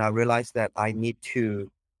and I realized that I need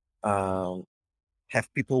to um,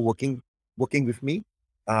 have people working with me,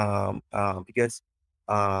 because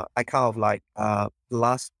I kind of like the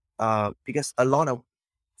last because a lot of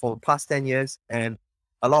for the past 10 years, and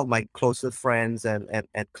a lot of my closest friends and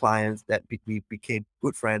clients that we became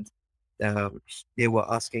good friends, they were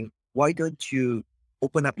asking, why don't you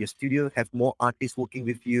open up your studio, have more artists working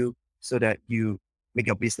with you, so that you make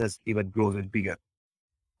your business even grow even bigger.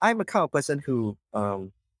 I'm a kind of person who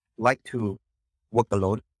like to work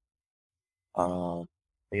alone. um,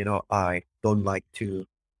 I don't like to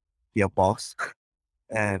be a boss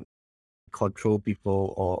and control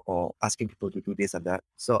people or asking people to do this and that.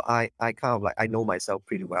 So I kind of like I know myself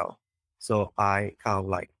pretty well. So I kind of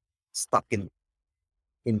like stuck in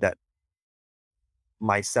that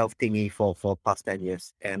myself thingy for past 10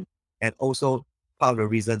 years. And also part of the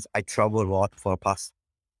reasons I travel a lot for the past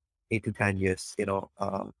 8 to 10 years.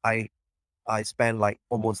 I spend like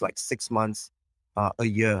almost like 6 months a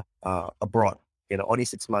year abroad. Only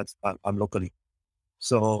 6 months I'm locally.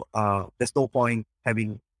 So there's no point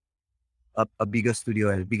having a bigger studio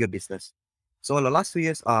and a bigger business. So in the last 2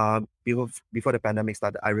 years, before the pandemic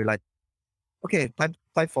started, I realized, okay,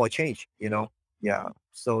 time for a change. Yeah.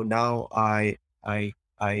 So now I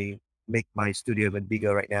make my studio even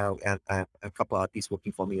bigger right now, and I have a couple artists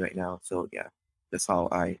working for me right now. So yeah, that's how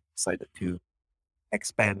I decided to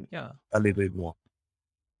expand Yeah. a little bit more.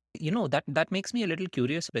 That makes me a little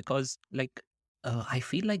curious, because, like, I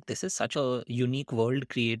feel like this is such a unique world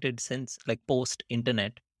created since, like, post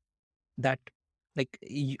internet, that Like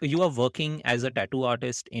you are working as a tattoo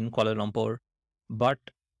artist in Kuala Lumpur, but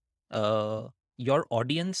uh, your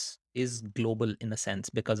audience is global in a sense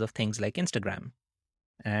because of things like Instagram.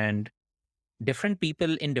 And different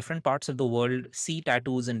people in different parts of the world see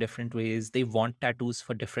tattoos in different ways. They want tattoos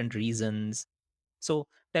for different reasons. So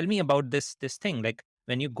tell me about this thing. Like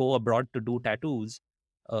when you go abroad to do tattoos,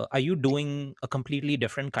 are you doing a completely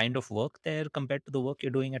different kind of work there compared to the work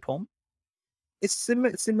you're doing at home? It's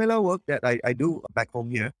similar work that I do back home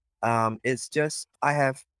here. It's just I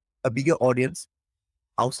have a bigger audience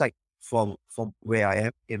outside from where I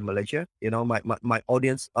am in Malaysia. You know, my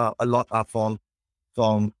audience a lot are from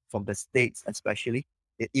the states, especially.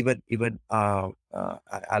 I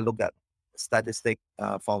look at statistic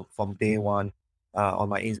from day one on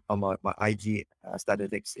my IG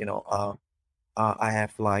statistics. I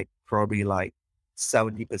have like probably like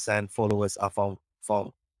 70% followers are from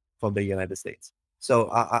the United States. So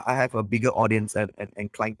I have a bigger audience and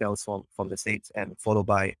clientele from the States and followed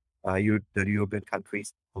by the European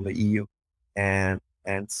countries from the EU and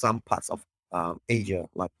some parts of Asia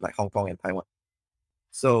like Hong Kong and Taiwan.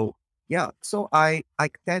 So yeah, so I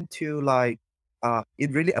tend to like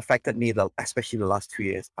it really affected me especially the last 2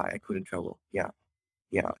 years. I couldn't travel. Yeah,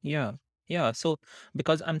 yeah. Yeah. Yeah. So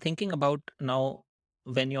because I'm thinking about now,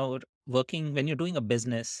 when you're doing a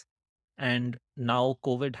business, and now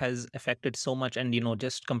COVID has affected so much and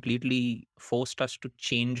just completely forced us to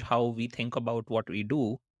change how we think about what we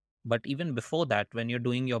do. But even before that, when you're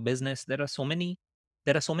doing your business, there are so many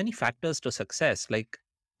factors to success. Like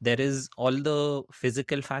there is all the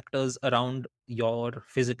physical factors around your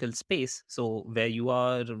physical space, so where you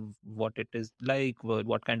are, what it is like,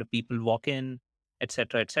 what kind of people walk in,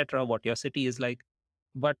 etc., etc., what your city is like.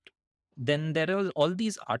 But then there are all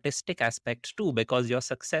these artistic aspects too, because your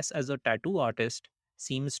success as a tattoo artist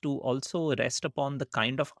seems to also rest upon the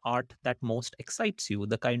kind of art that most excites you,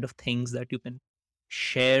 the kind of things that you can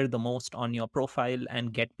share the most on your profile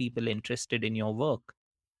and get people interested in your work.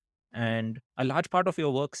 And a large part of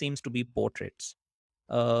your work seems to be portraits.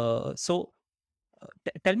 So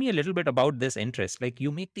tell me a little bit about this interest. Like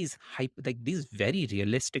you make these like these very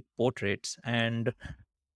realistic portraits, and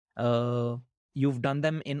uh, you've done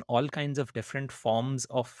them in all kinds of different forms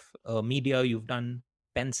of media. You've done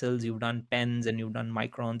pencils, you've done pens, and you've done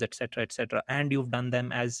microns, etc., etc., and you've done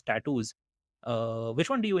them as tattoos. Which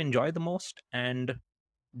one do you enjoy the most? And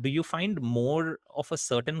do you find more of a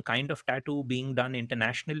certain kind of tattoo being done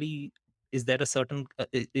internationally? Is there a certain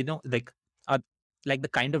like uh, like the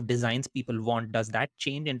kind of designs people want, does that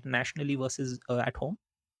change internationally versus at home?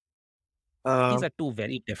 These Um, are two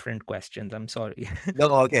very different questions, I'm sorry.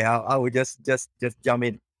 no, okay, I will just jump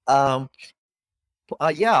in. Um,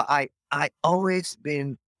 yeah, I always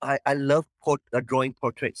been I love drawing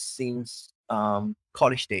portraits since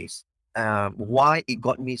college days. Why it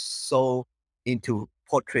got me so into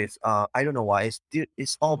portraits? I don't know why.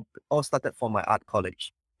 It's all started from my art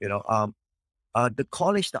college. You know, the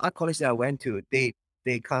art college that I went to, they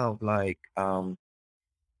kind of like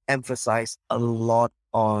emphasize a lot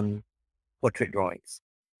on portrait drawings,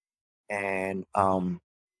 and I'm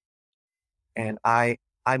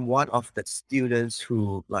one of the students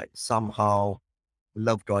who like somehow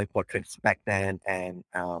love drawing portraits back then, and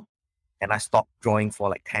I stopped drawing for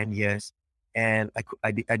like 10 years, and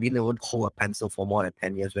I didn't even hold a pencil for more than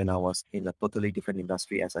 10 years when I was in a totally different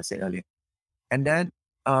industry, as I said earlier. And then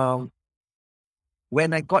um,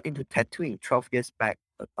 when I got into tattooing 12 years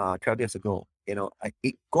ago,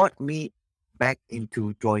 it got me back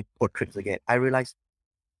into drawing portraits again. I realized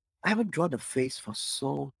I haven't drawn a face for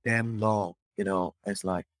so damn long. It's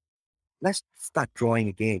like let's start drawing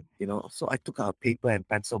again. So I took out a paper and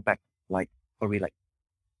pencil back like probably like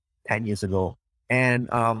 10 years ago. And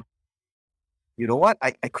you know what?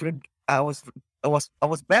 I couldn't I was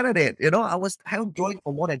bad at it. I haven't drawing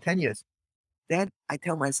for more than 10 years. Then I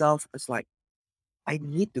tell myself, it's like I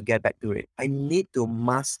need to get back to it. I need to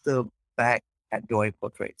master back at drawing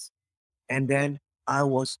portraits. And then I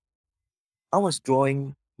was I was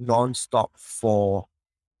drawing nonstop for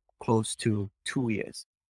close to 2 years,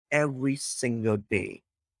 every single day.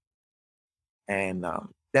 And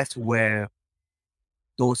that's where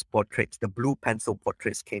those portraits, the blue pencil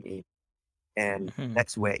portraits came in. And Mhm.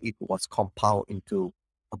 that's where it was compiled into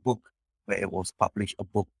a book, where it was published a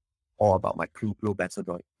book all about my blue pencil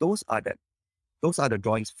drawing. Those are the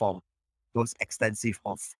drawings from those extensive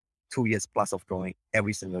of 2 years plus of drawing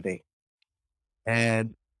every single day.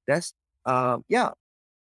 And that's yeah.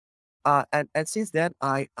 And since then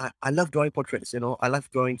I love drawing portraits. I love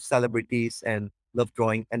drawing celebrities and love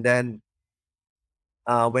drawing. And then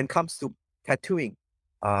when it comes to tattooing,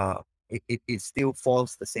 it still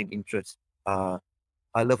falls the same interest. Uh,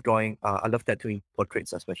 I love drawing. I love tattooing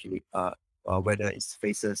portraits, especially whether it's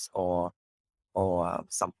faces or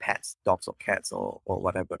some pets, dogs or cats or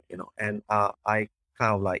whatever, you know. And I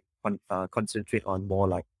kind of like concentrate on more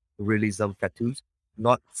like realism tattoos,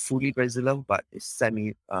 not fully realism, but it's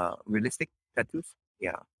semi realistic tattoos.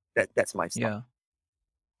 Yeah, that's my style. Yeah.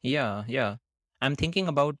 Yeah, yeah. I'm thinking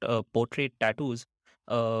about portrait tattoos.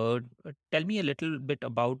 Tell me a little bit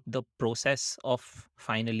about the process of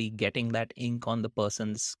finally getting that ink on the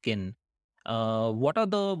person's skin. What are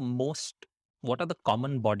the most, what are the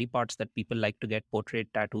common body parts that people like to get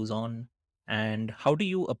portrait tattoos on? And how do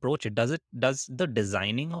you approach it? Does the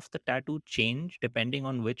designing of the tattoo change depending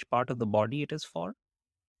on which part of the body it is for?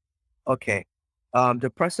 Okay.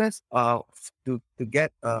 The process to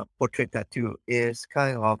get a portrait tattoo is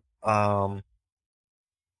kind of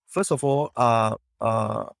first of all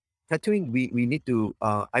tattooing we need to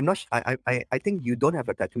I'm not I think you don't have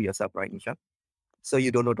a tattoo yourself, right, Nisha? So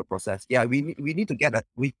you don't know the process. Yeah, we need to get a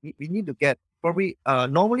we need to get probably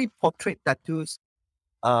normally portrait tattoos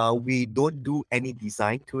we don't do any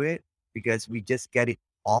design to it because we just get it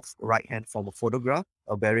off right hand from a photograph,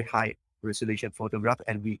 a very high resolution photograph,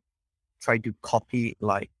 and we try to copy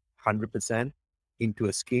like 100% into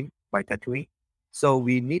a skin by tattooing. So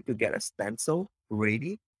we need to get a stencil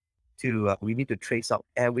ready to we need to trace out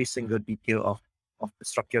every single detail of the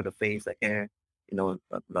structure of the face, the hair, you know,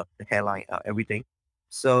 the hairline, everything.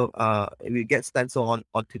 So we get stencil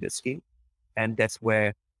onto the skin, and that's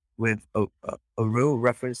where with a real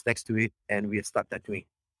reference next to it, and we start tattooing.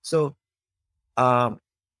 So um,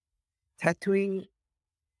 tattooing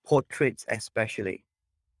portraits, especially.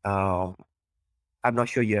 Um, I'm not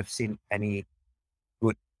sure you have seen any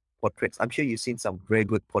good portraits. I'm sure you've seen some very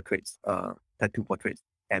good portraits, tattoo portraits,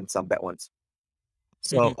 and some bad ones.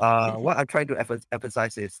 So what I'm trying to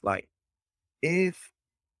emphasize is like if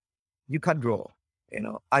you can't draw, you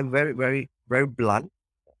know, I'm very, very, very blunt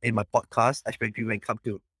in my podcast, especially when it comes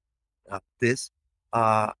to this.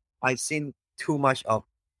 I've seen too much of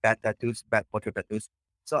bad tattoos, bad portrait tattoos.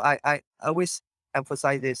 So I always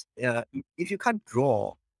emphasize this. If you can't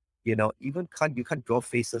draw, you know, even can't you can't draw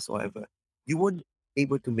faces or whatever, you won't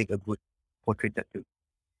able to make a good portrait tattoo.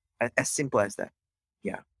 As simple as that.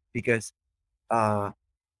 Yeah, because uh,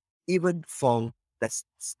 even from the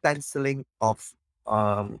stenciling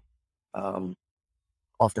um, um,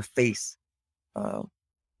 of the face, uh,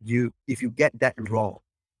 you if you get that wrong,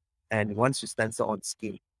 and once you stencil on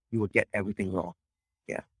skin, you will get everything wrong.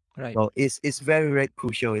 Yeah. Right. So it's very, very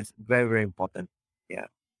crucial. It's very, very important. Yeah.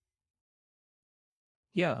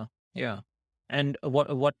 Yeah, yeah. And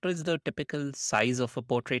what is the typical size of a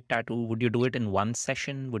portrait tattoo? Would you do it in one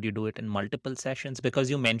session? Would you do it in multiple sessions? Because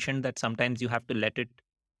you mentioned that sometimes you have to let it,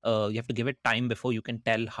 you have to give it time before you can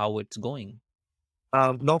tell how it's going.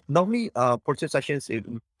 No, normally, portrait sessions it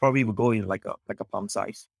probably will go in like a palm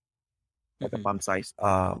size, like a Hmm. palm size.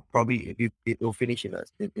 Probably it will finish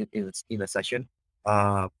in a session.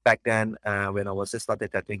 Back then, when I was just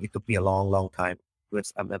started tattooing, it took me a long, long time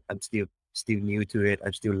because I'm still new to it.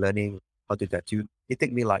 I'm still learning how to tattoo. It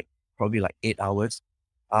took me like probably like 8 hours.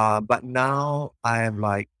 But now I am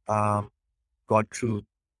like gone through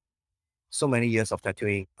so many years of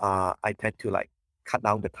tattooing. I tend to like cut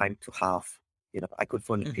down the time to half. You know, I could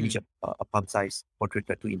finish Hmm. a palm size portrait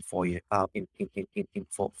tattoo in 4 years. In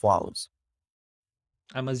 4 hours.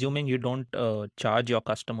 I'm assuming you don't charge your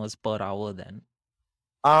customers per hour then.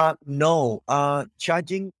 No.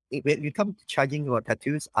 Charging when you come to charging for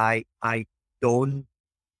tattoos, I don't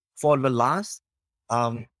for the last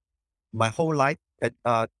um my whole life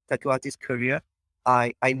tattoo artist career,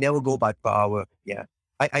 I never go by per hour. Yeah.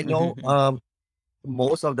 I know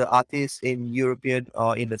most of the artists in European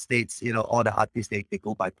or in the States, you know, all the artists they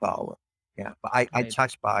go by per hour. Yeah. But I Right.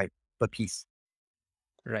 charge by per piece.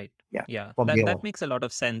 Right. Yeah. Yeah. From That here that on. makes a lot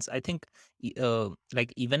of sense. I think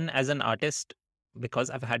like even as an artist, because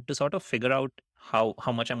I've had to sort of figure out how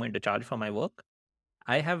much I'm going to charge for my work,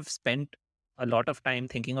 I have spent a lot of time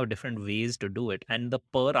thinking of different ways to do it. And the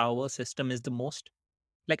per hour system is the most,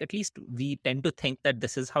 like, at least we tend to think that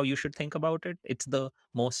this is how you should think about it. It's the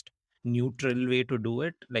most neutral way to do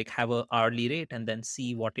it, like have a hourly rate and then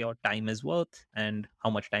see what your time is worth and how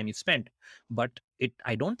much time you spent. But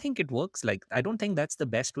I don't think it works, like I don't think that's the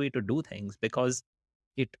best way to do things, because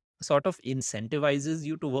it sort of incentivizes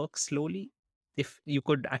you to work slowly. If you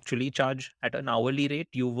could actually charge at an hourly rate,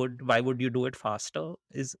 you would. Why would you do it faster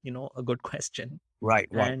is, a good question. Right,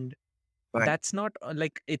 right, And right, that's not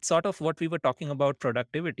like, it's sort of what we were talking about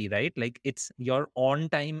productivity, right? Like, it's your on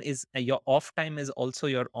time is your off time is also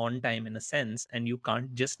your on time in a sense, and you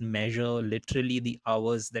can't just measure literally the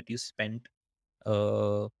hours that you spent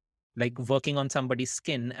uh like working on somebody's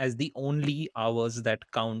skin as the only hours that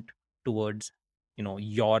count towards,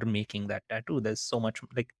 your making that tattoo. There's so much,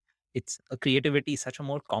 like, it's a creativity, such a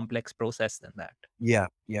more complex process than that. Yeah,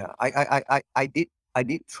 yeah. I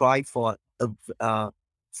did try for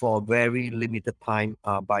a very limited time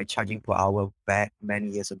by charging per hour back many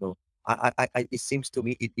years ago. It seems to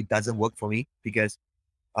me it doesn't work for me because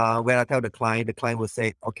when I tell the client will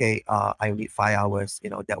say, okay, I need 5 hours.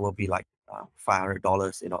 That will be like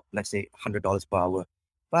 $500. Let's say $100 per hour.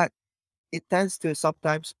 But it tends to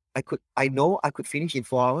sometimes I know I could finish in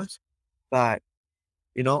 4 hours, but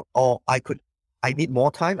or I need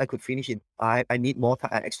more time. I could finish in, I need more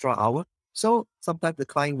time, an extra hour. So sometimes the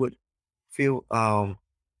client would feel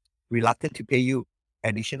reluctant to pay you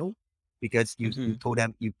additional because you Hmm. told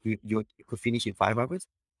them you could finish in 5 hours.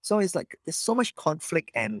 So it's like there's so much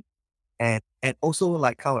conflict and also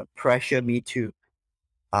like kind of pressure me to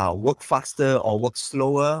work faster or work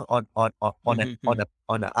slower Hmm.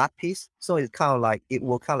 on an art piece. So it's kind of like it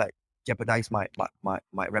will kind of like jeopardize my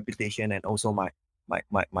reputation and also my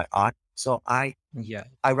art. So Yeah.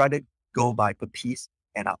 I rather go by per piece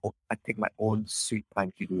and I take my own sweet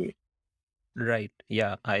time to do it. Right.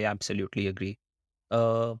 Yeah, I absolutely agree.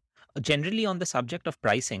 uh Generally, on the subject of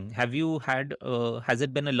pricing, have you had has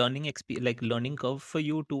it been a like learning curve for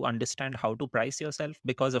you to understand how to price yourself?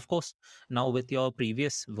 Because of course, now with your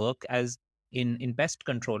previous work as in pest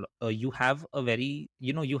control, you have a very,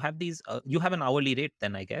 you have these you have an hourly rate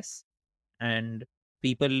then, I guess. And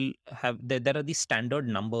people have, there are these standard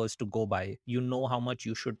numbers to go by, how much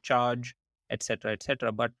you should charge, etc.,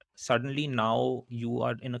 etc. But suddenly now you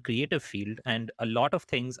are in a creative field and a lot of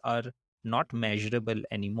things are not measurable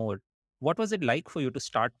anymore. What was it like for you to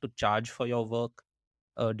start to charge for your work?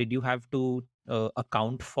 Did you have to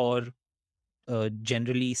account for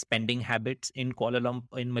generally spending habits in Kuala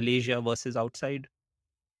Lumpur, in Malaysia, versus outside?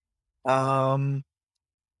 Um,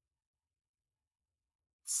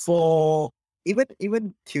 For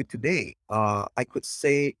even till today, I could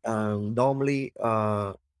say normally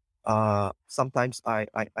sometimes I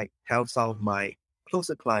tell some of my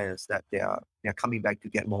closer clients that they're coming back to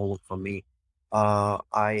get more work from me.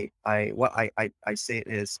 I say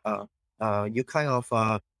is you kind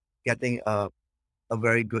of getting a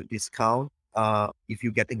very good discount if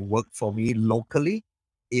you're getting work for me locally.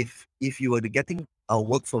 If you were to getting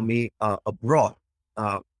work for me abroad,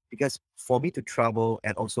 uh, because for me to travel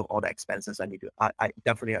and also all the expenses I need to, I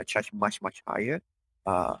definitely I charge much higher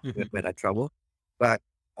Hmm. when I travel. But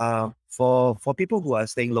for people who are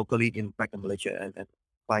staying locally in back in Malaysia and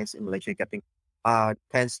clients in Malaysia getting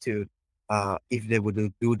tends to if they would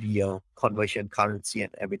do the conversion currency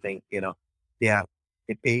and everything, they are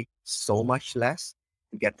they pay so much less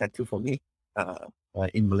to get tattoo for me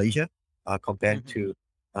in Malaysia compared Hmm. to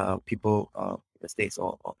people in the States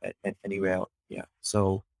or anywhere else. Yeah.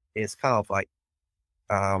 So it's kind of like,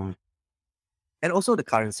 um, and also the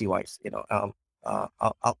currency wise,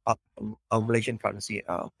 Malaysian currency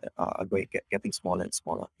are getting smaller and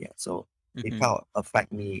smaller. Yeah. So it Hmm. kind of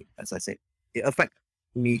affect me, as I said, it affect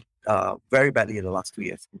me very badly in the last 2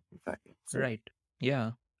 years, in fact. Yeah. So Right.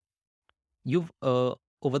 Yeah. You've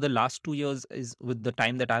over the last 2 years, is with the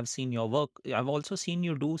time that I've seen your work, I've also seen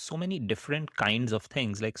you do so many different kinds of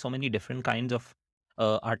things, like so many different kinds of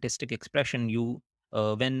artistic expression.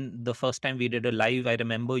 When the first time we did a live, I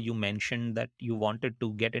remember you mentioned that you wanted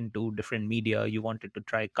to get into different media, you wanted to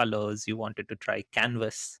try colors, you wanted to try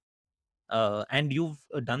canvas. And you've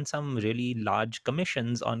done some really large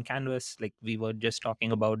commissions on canvas. Like, we were just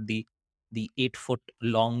talking about the 8 foot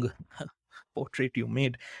long portrait you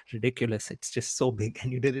made. Ridiculous, it's just so big,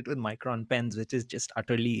 and you did it with micron pens, which is just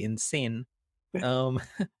utterly insane. um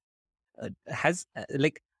has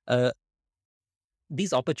like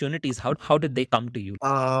these opportunities, how did they come to you?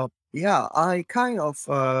 yeah, I kind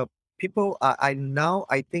of people I now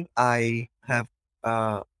I think I have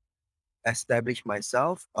uh established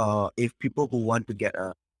myself. If people who want to get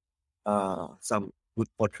some good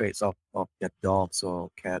portraits of their dogs or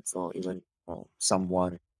cats or even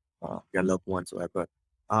someone their loved ones or whatever,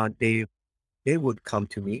 they would come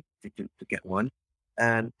to me to get one.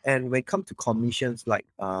 And when it comes to commissions like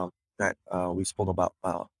that we spoke about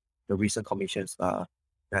the recent commissions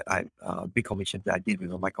that I big commissions that I did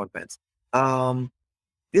with my conference. Um,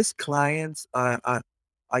 these clients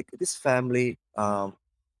this family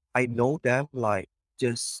I know them like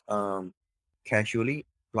just casually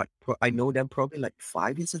like I know them probably like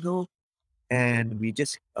 5 years ago and we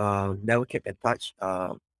just never kept in touch.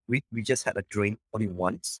 We just had a drink only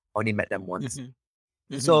once, only met them once,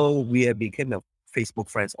 Hmm. Hmm. so we have became a Facebook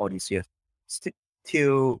friends all these years.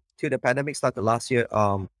 Till the pandemic started last year.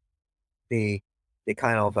 They they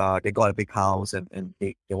kind of they got a big house, and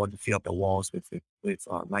they want to fill up the walls with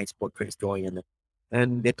nice portraits drawing,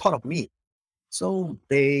 and they thought of me. So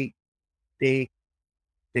they they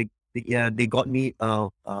got me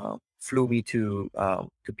flew me to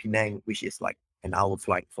Penang, which is like an hour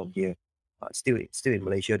flight from here. Still in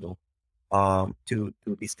Malaysia though. To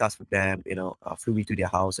discuss with them, flew me to their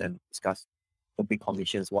house and discuss the big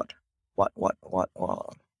commissions, what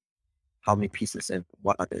how many pieces and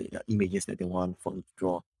what are the images that they want for me to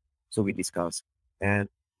draw. So we discussed, and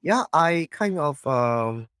yeah, I kind of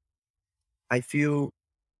I feel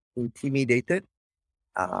intimidated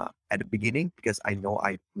at the beginning because I know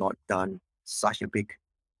I've not done such a big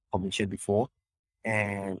commission before,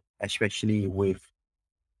 and especially with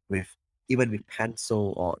even with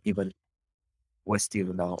pencil or even worse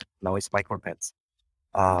still now it's micro pens.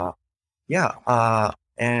 Uh, yeah,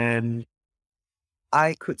 and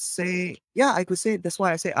I could say that's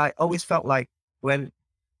why I say I always felt like when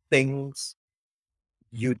things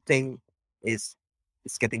you think is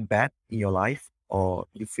is getting bad in your life or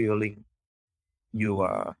you feeling you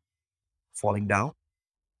are falling down,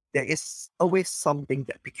 there is always something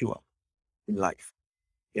that pick you up in life,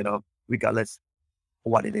 regardless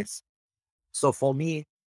what it is. So for me,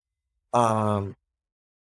 um,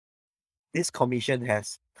 this commission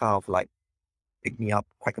has kind of like picked me up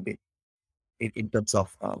quite a bit in terms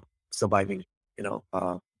of surviving, you know,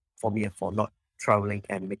 uh, for me and for not traveling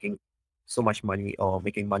and making so much money or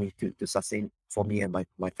making money to sustain for me and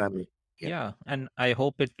my family. Yeah. Yeah, and I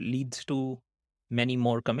hope it leads to many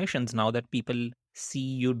more commissions now that people see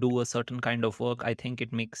you do a certain kind of work. I think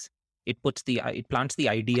it plants the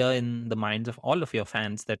idea in the minds of all of your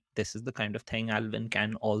fans that this is the kind of thing Alvin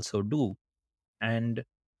can also do. And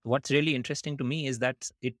what's really interesting to me is that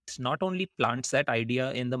it not only plants that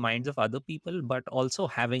idea in the minds of other people, but also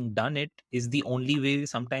having done it is the only way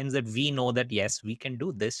sometimes that we know that, yes, we can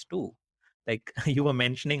do this too. Like you were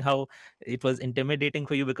mentioning how it was intimidating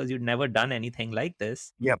for you because you'd never done anything like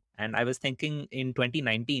this. Yep. And I was thinking in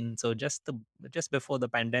 2019, so just before the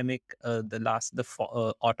pandemic,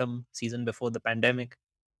 the autumn season before the pandemic,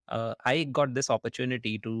 I got this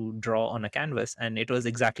opportunity to draw on a canvas, and it was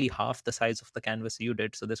exactly half the size of the canvas you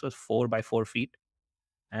did. So this was 4 by 4 feet,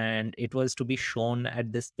 and it was to be shown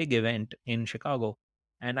at this big event in Chicago.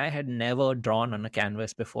 And I had never drawn on a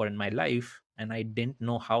canvas before in my life, and I didn't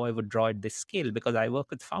know how I would draw at this scale because I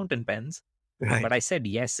work with fountain pens. Right. But I said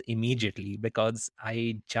yes immediately because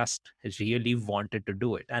I just really wanted to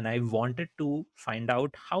do it. And I wanted to find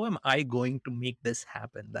out how am I going to make this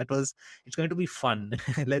happen. It's going to be fun.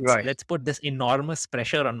 let's Right. let's put this enormous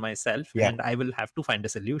pressure on myself Yeah. and I will have to find a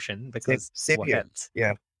solution Same because same what here. else?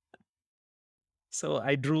 Yeah. So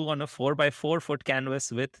I drew on a 4 by 4 foot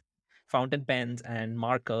canvas with fountain pens and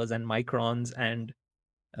markers and microns, and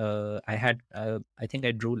I think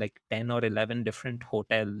I drew like 10 or 11 different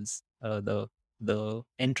hotels, the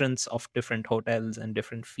entrance of different hotels and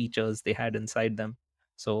different features they had inside them.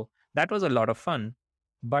 So that was a lot of fun,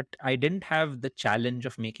 but I didn't have the challenge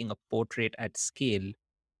of making a portrait at scale.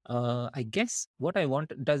 I guess what I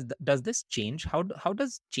want does this change? How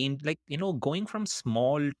does change, like, going from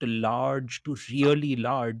small to large to really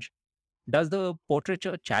large? Does the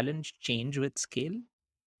portraiture challenge change with scale?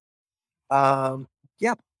 Um,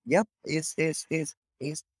 yep, yep. It's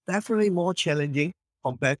definitely more challenging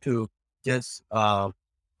compared to just um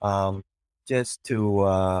just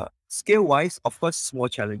to scale wise. Of course, it's more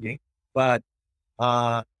challenging, but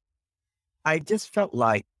uh, I just felt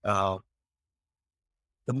like the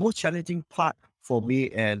most challenging part for me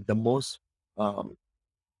and the most um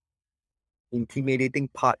intimidating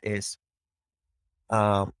part is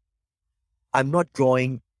um I'm not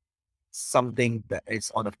drawing something that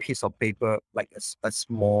is on a piece of paper like a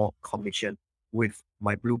small commission with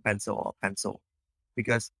my blue pencil or pencil,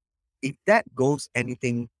 because if that goes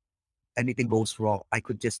anything goes wrong, I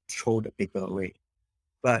could just throw the paper away.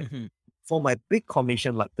 But Mhm. for my big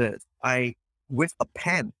commission like this, I with a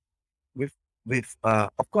pen, with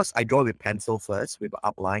of course I draw with pencil first with an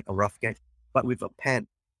outline, a rough sketch, but with a pen.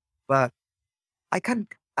 But I can't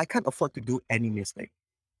afford to do any mistake,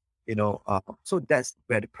 so that's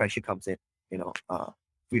where the pressure comes in,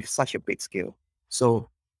 with such a big scale. So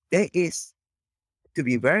there is, to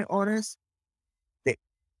be very honest, the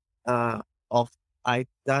of I've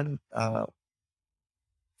done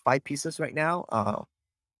 5 pieces right now,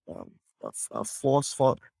 um,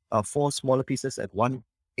 four smaller pieces and one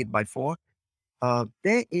 8 by 4.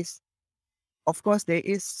 There is, of course, there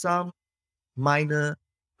is some minor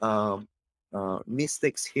um,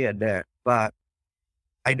 mistakes here and there, but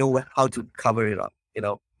I know how to cover it up,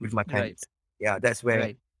 with my Right, pens. Yeah, that's where,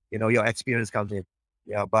 right. your experience comes in.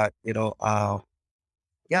 Yeah, but,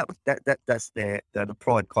 yeah, that's the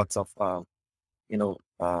pro and cons of you know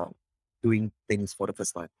uh, doing things for the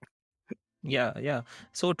first time. Yeah, yeah.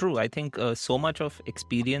 So true. I think so much of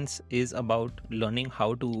experience is about learning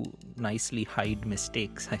how to nicely hide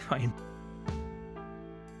mistakes, I find.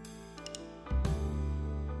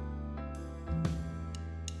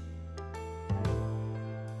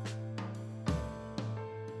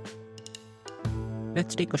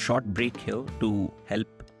 Let's take a short break here to help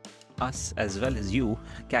us as well as you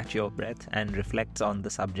catch your breath and reflect on the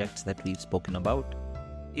subjects that we've spoken about.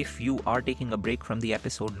 If you are taking a break from the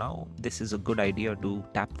episode now, this is a good idea to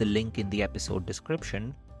tap the link in the episode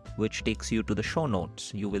description, which takes you to the show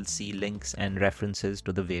notes. You will see links and references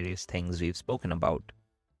to the various things we've spoken about.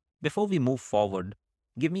 Before we move forward,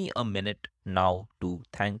 give me a minute now to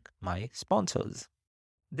thank my sponsors.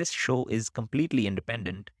 This show is completely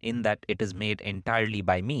independent in that it is made entirely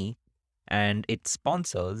by me, and its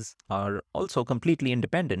sponsors are also completely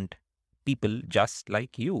independent, people just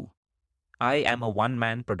like you. I am a one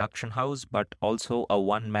man production house, but also a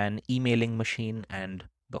one man emailing machine and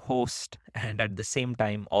the host, and at the same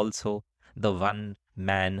time, also the one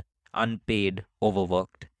man unpaid,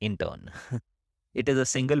 overworked intern. It is a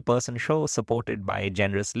single person show supported by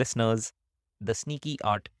generous listeners, the Sneaky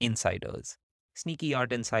Art Insiders. Sneaky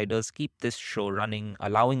Art Insiders keep this show running,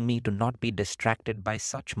 allowing me to not be distracted by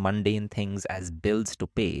such mundane things as bills to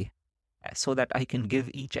pay, so that I can give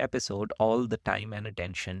each episode all the time and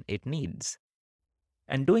attention it needs.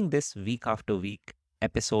 And doing this week after week,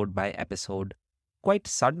 episode by episode, quite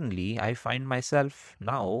suddenly I find myself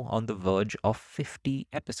now on the verge of 50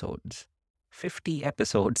 episodes. 50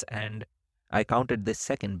 episodes, and I counted this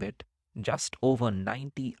second bit, just over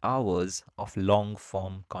 90 hours of long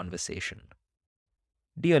form conversation.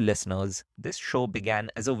 Dear listeners, this show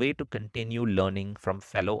began as a way to continue learning from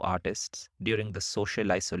fellow artists during the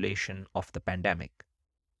social isolation of the pandemic.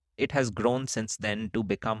 It has grown since then to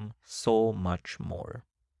become so much more.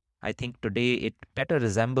 I think today it better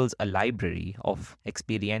resembles a library of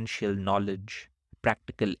experiential knowledge,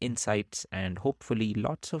 practical insights, and hopefully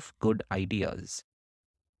lots of good ideas.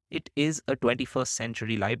 It is a 21st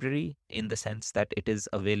century library in the sense that it is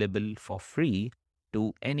available for free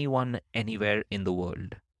to anyone anywhere in the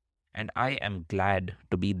world. And I am glad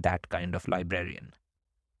to be that kind of librarian.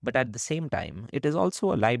 But at the same time, it is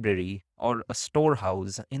also a library or a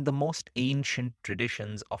storehouse in the most ancient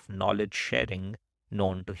traditions of knowledge sharing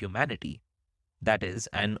known to humanity. That is,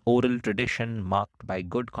 an oral tradition marked by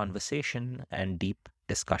good conversation and deep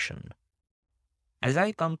discussion. As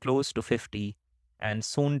I come close to 50 and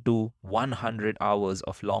soon to 100 hours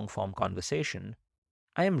of long form conversation,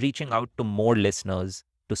 I am reaching out to more listeners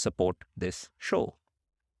to support this show.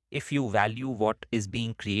 If you value what is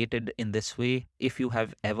being created in this way, if you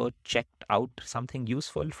have ever checked out something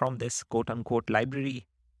useful from this quote unquote library,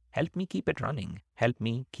 help me keep it running, help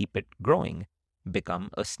me keep it growing, become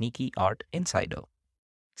a Sneaky Art Insider.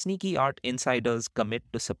 Sneaky Art Insiders commit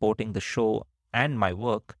to supporting the show and my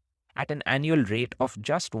work at an annual rate of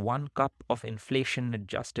just 1 cup of inflation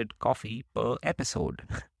adjusted coffee per episode.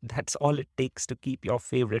 That's all it takes to keep your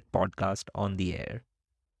favorite podcast on the air.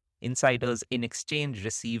 Insiders in exchange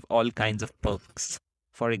receive all kinds of perks.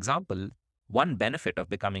 For example, one benefit of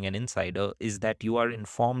becoming an insider is that you are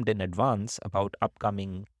informed in advance about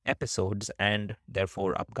upcoming episodes and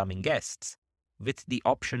therefore upcoming guests, with the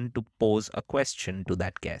option to pose a question to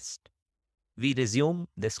that guest. We resume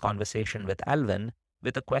this conversation with Alvin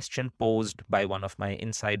with a question posed by one of my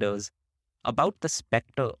insiders about the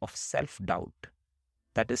specter of self doubt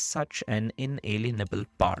that is such an inalienable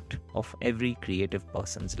part of every creative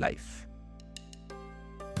person's life.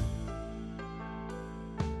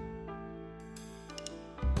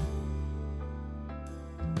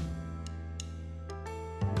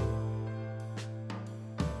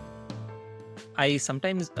 I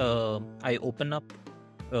sometimes I open up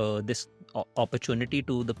this opportunity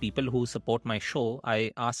to the people who support my show.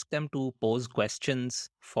 I ask them to pose questions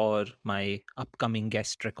for my upcoming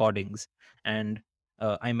guest recordings, and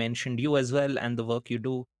I mentioned you as well and the work you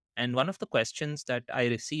do. And one of the questions that I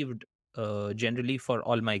received generally for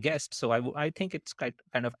all my guests, so I think it's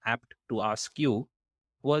kind of apt to ask you,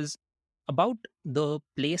 was about the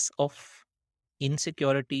place of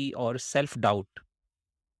insecurity or self doubt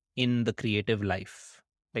in the creative life.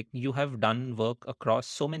 Like, you have done work across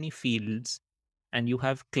so many fields and you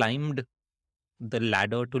have climbed the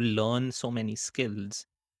ladder to learn so many skills.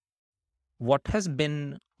 What has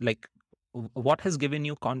been like, what has given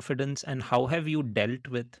you confidence, and how have you dealt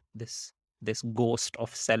with this ghost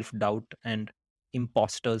of self doubt and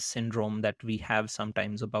imposter syndrome that we have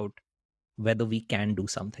sometimes about whether we can do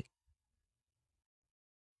something?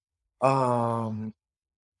 Um,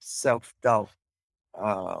 self doubt.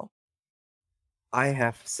 Uh, I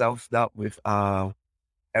have self doubt with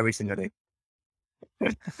every single day.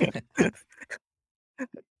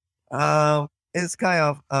 It's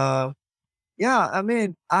kind of yeah. I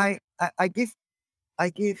mean, I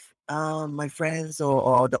give my friends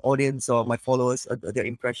or the audience or my followers the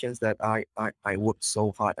impressions that I work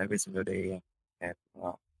so hard every single day, and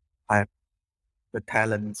I have the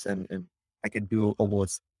talents, and I can do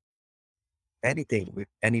almost anything with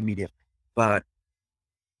any medium. But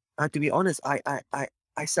to be honest,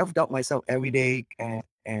 I self doubt myself every day,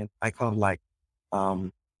 and I kind of like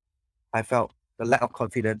um I felt the lack of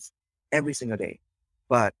confidence every single day.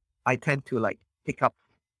 But I tend to like pick up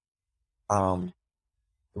um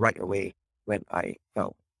right away when I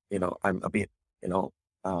felt, I'm a bit,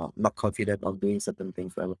 not confident on doing certain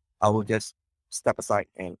things. Whatever. I will just step aside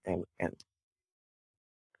and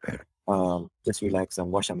just relax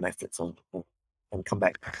and watch some Netflix and come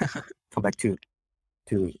back to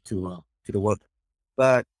the work.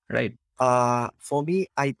 But Right. for me,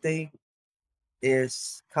 I think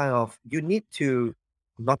is kind of you need to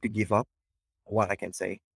not to give up. What I can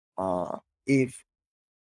say, if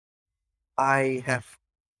I have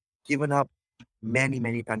given up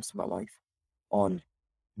many times in my life on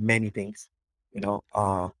many things,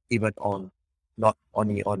 even on not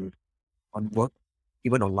only on work,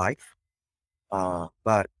 even on life.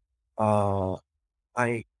 But uh,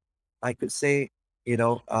 I I could say, you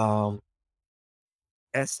know,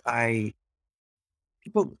 as I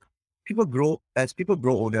people people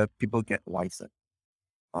grow older, people get wiser.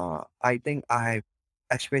 I think I've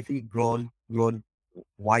especially grown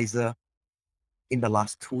wiser in the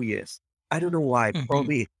last 2 years. I don't know why. Mhm.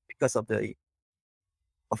 Probably because of the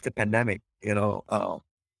pandemic.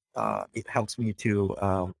 It helps me to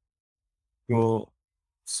grow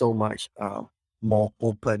so much more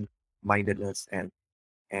open mindedness and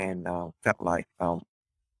felt like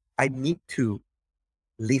I need to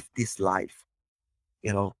live this life,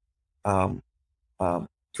 you know, um,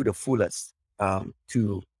 to the fullest,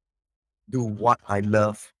 to do what I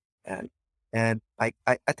love, and I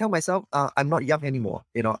tell myself I'm not young anymore.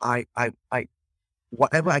 I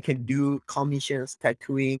whatever I can do, commissions,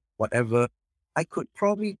 tattooing, whatever, I could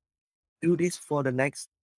probably do this for the next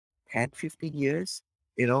 10, 15 years,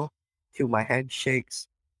 you know, till my hand shakes,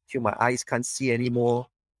 till my eyes can't see anymore,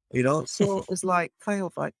 So it's like kind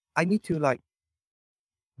of like I need to like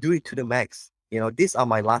do it to the max. These are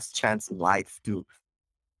my last chance in life to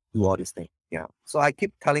do all this thing. Yeah. So I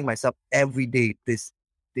keep telling myself every day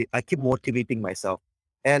I keep motivating myself.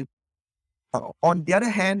 And on the other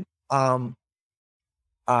hand, um,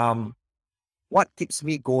 what keeps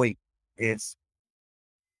me going is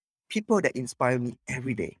people that inspire me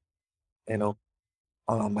every day. You know,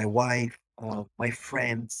 my wife, my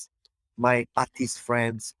friends, my artist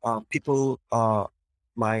friends, people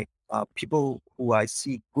who I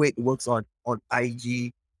see great works on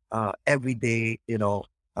IG every day.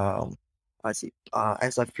 I see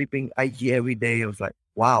as I'm flipping IG every day, I was like,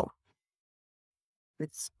 wow,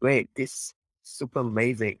 it's great. This super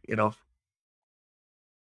amazing.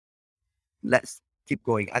 Let's keep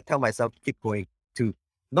going. I tell myself keep going to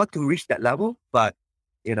not to reach that level, but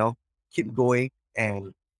you know, keep going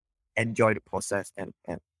and enjoy the process and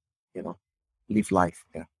you know, live life.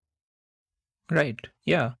 Yeah. Right.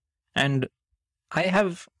 Yeah. And I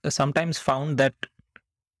have sometimes found that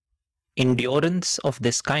endurance of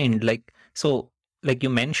this kind, like you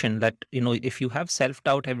mentioned, that if you have self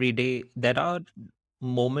doubt every day, there are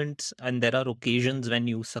moments and there are occasions when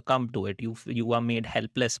you succumb to it. You are made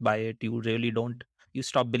helpless by it. You really don't. You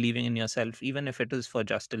stop believing in yourself, even if it is for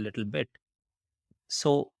just a little bit.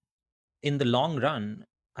 So in the long run,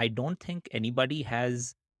 I don't think anybody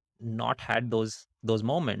has not had those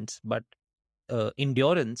moments, but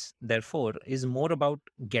endurance, therefore, is more about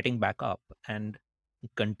getting back up and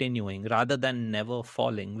continuing rather than never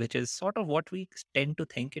falling, which is sort of what we tend to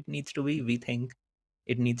think it needs to be. We think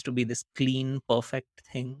it needs to be this clean, perfect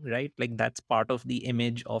thing, right? Like that's part of the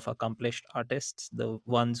image of accomplished artists, the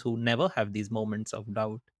ones who never have these moments of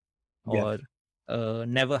doubt Yeah. or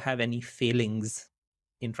never have any failings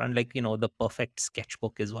in front. Like, the perfect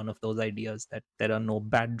sketchbook is one of those ideas that there are no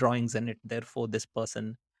bad drawings in it. Therefore, this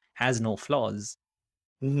person has no flaws.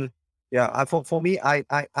 hmm Yeah. For me, I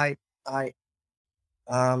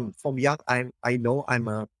from young, I know I'm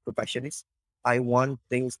a perfectionist. I want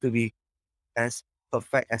things to be as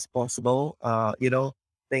perfect as possible.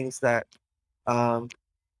 Things that um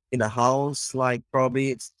in a house, like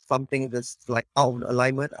probably it's something that's like out of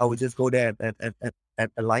alignment. I would just go there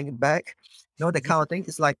and align it back. That kind of thing.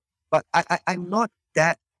 It's like, but I'm not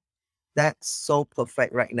that. that's so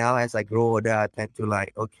perfect right now. As I grow older, I tend to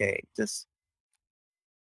like, okay, just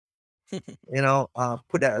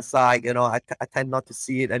put that aside. I tend not to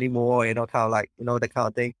see it anymore. Kind of like that kind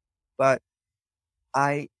of thing. But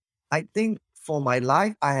I I think for my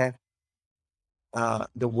life, I have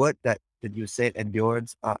the word that you said,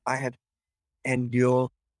 endurance. I have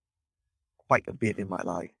endured quite a bit in my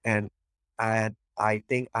life, and I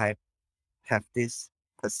think I have this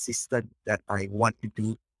persistent that I want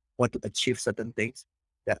to achieve certain things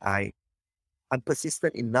that I'm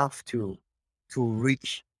persistent enough to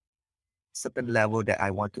reach certain level that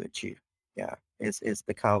I want to achieve. Yeah, it's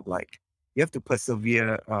the kind of like you have to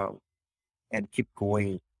persevere and keep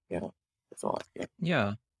going. Yeah, that's all. Yeah.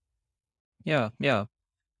 Yeah, yeah, yeah.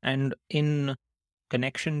 And in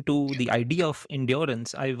connection to the idea of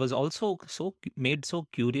endurance, I was also made so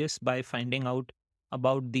curious by finding out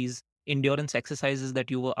about these endurance exercises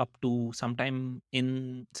that you were up to sometime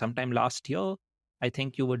last year. I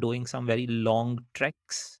think you were doing some very long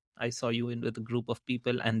treks. I saw you in with a group of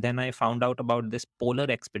people, and then I found out about this polar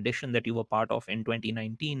expedition that you were part of in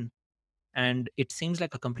 2019. And it seems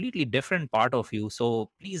like a completely different part of you.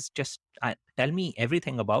 So please just tell me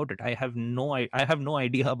everything about it. I have no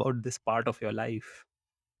idea about this part of your life.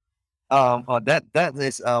 That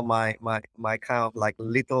is my kind of like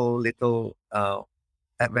little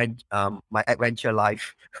my adventure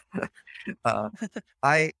life. uh,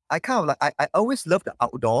 I kind of like I always loved the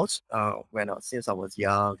outdoors. Since I was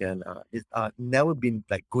young, and it's never been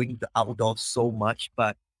like going the outdoors so much.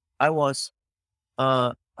 But I was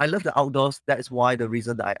I love the outdoors. That is why the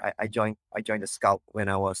reason that I joined the scout when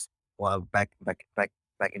I was back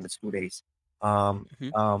in the school days. Um Hmm.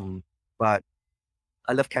 um, but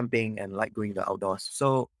I love camping and like going the outdoors.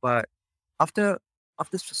 So, but after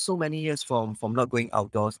so many years from not going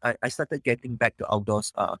outdoors, I started getting back to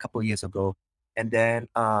outdoors a couple of years ago, and then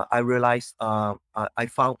I realized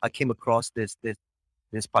I came across this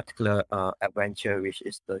particular adventure, which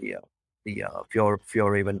is the Fjord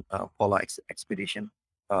Polar Expedition.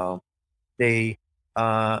 Uh, they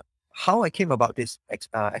How I came about this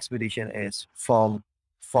expedition is from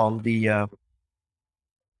the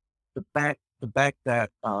bag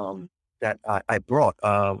that I brought,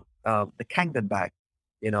 the Kangen bag.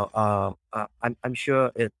 I'm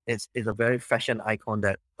sure it's a very fashion icon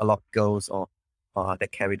that a lot of girls or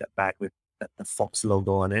that carry that bag with the Fox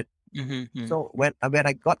logo on it. Hmm. So when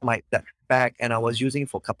I got my that bag and I was using it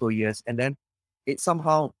for a couple of years, and then it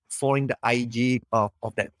somehow following the IG of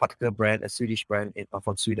that particular brand, a Swedish brand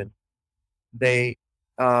from Sweden. They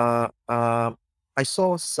I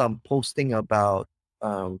saw some posting about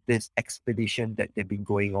this expedition that they've been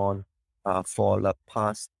going on for the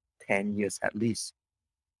past 10 years at least.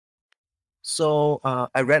 So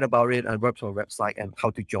I read about it. I went to a website and how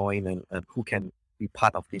to join and who can be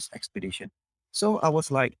part of this expedition. So I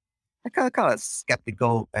was like, I kind of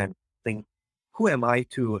skeptical and think, who am I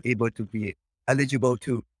to able to be eligible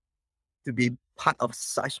to be part of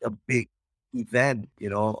such a big event,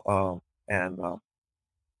 and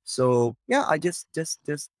so yeah, I just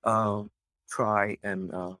try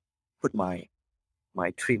and put my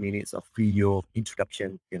 3 minutes of video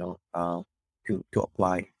introduction, to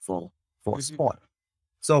apply for a Hmm. spot.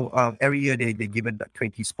 So every year they given the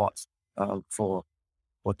 20 spots for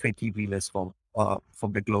 20 winners from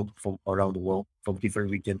the globe, from around the world, from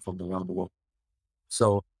different regions from around the world.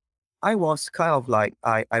 So I was kind of like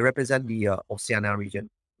I represent the Oceania region,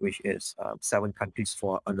 which is 7 countries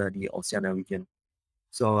for under the Oceania region.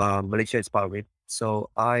 So Malaysia is part of it. So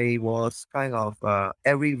I was kind of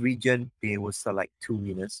every region they will select two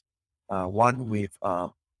winners. One with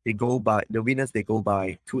the winners they go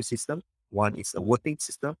by two systems. One is a voting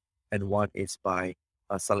system, and one is by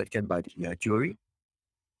selection by the jury.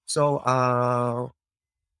 So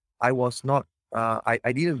I was not I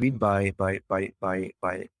didn't win by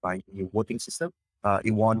the voting system.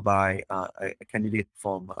 It won by a candidate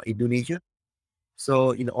from Indonesia.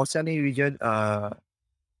 So in the Oceania region,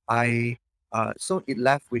 I so it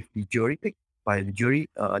left with the jury pick by the jury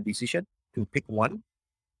decision to pick one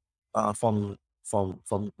from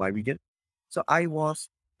my region. So I was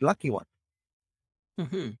the lucky one.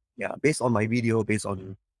 Hmm. Yeah, based on my video, based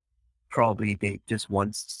on probably they just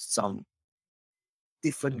want some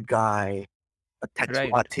different guy, a tattoo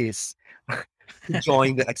Right. artist, to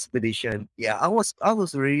join the expedition. Yeah, I was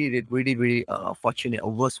really fortunate. I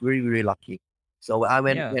was really really lucky. So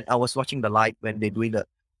Yeah. when I was watching the live when they doing the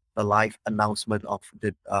live announcement of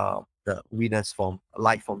the winners from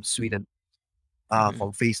live from Sweden Hmm.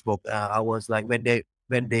 from Facebook, I was like when they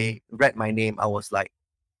read my name, I was like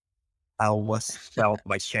I almost fell off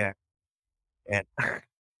my chair, and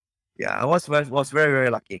yeah, I was very very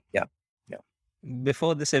lucky. Yeah.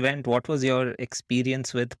 Before this event, what was your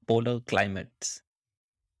experience with polar climates?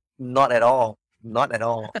 Not at all. Not at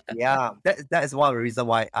all. Yeah, that is one of the reason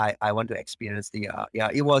why I want to experience the yeah,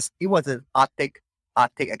 it was an Arctic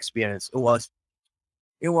experience. It was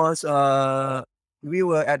we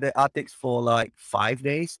were at the Arctic for like 5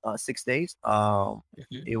 days, 6 days.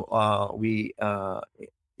 Mhm, It we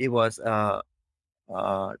it was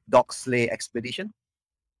dog sleigh expedition.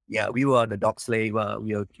 Yeah, we were on the dog sleigh.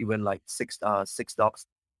 We were given like six dogs,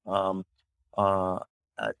 um, uh,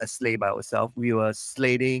 a sleigh by ourselves. We were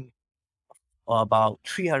sledding about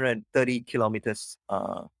 330 kilometers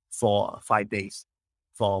for 5 days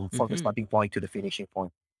from the mhm. starting point to the finishing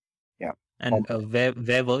point. Yeah. And From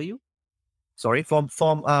where were you? sorry, from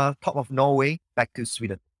top of Norway back to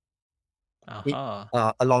Sweden. It,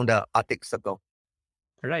 Aha, along the Arctic Circle.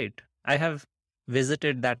 right. I have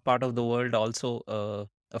visited that part of the world also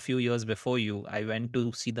a few years before you. I went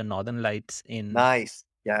to see the Northern Lights Nice.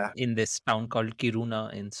 Yeah. in this town called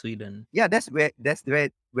Kiruna in Sweden. Yeah, that's where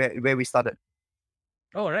we started.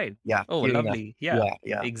 Oh, right. Yeah, Oh, Kiruna. lovely. Yeah, Yeah,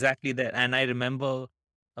 yeah, exactly there. And I remember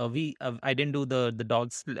I didn't do the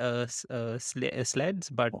sleds,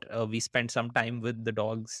 but we spent some time with the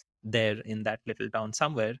dogs there in that little town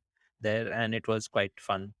somewhere there, and it was quite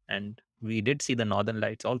fun. And we did see the Northern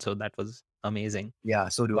Lights also. That was amazing. yeah.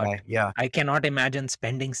 So do But I. Yeah. I cannot imagine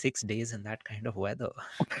spending 6 days in that kind of weather.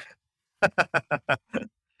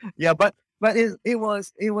 Yeah, but it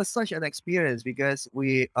was such an experience because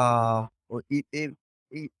we it,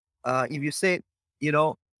 if you say, you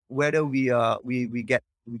know, whether we get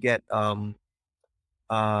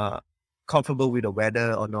uh comfortable with the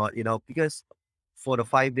weather or not, because for the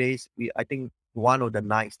 5 days, I think one of the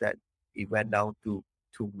nights that it went down to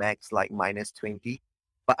max like -20,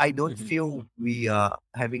 but I don't Mhm. feel we are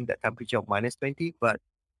having that temperature of -20, but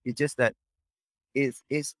it's just that it's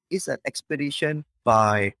an expedition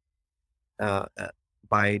uh, uh,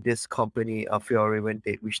 by this company, Fjordraven,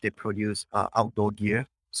 which they produce outdoor gear.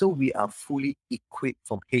 So we are fully equipped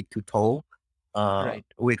from head to toe Right.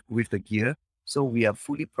 with the gear. So we are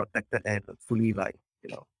fully protected and fully like,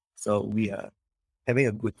 so we are having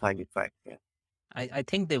a good time, in fact. Yeah. I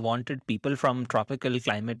think they wanted people from tropical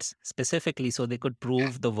climates specifically so they could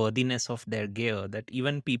prove the worthiness of their gear, that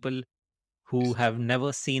even people who have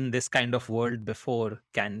never seen this kind of world before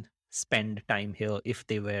can spend time here if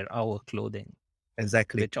they wear our clothing.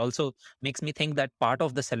 Exactly. Which also makes me think that part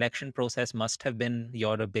of the selection process must have been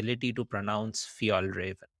your ability to pronounce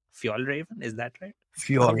Fjallraven. Fjallraven, is that right?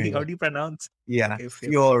 How Fjordraven. do you pronounce? Yeah, Okay,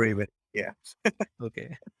 Fjordraven. Yeah.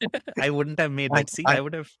 okay. I wouldn't have made I that. See, I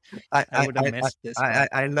I I I would have I I messed this one I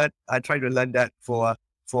up. I tried to learn that for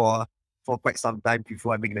for quite some time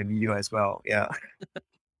before I make the video as well. Yeah.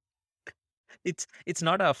 It's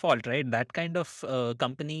not our fault, right? That kind of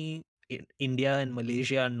company in India and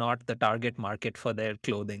Malaysia are not the target market for their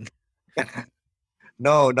clothing.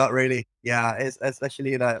 No, not really. Yeah, it's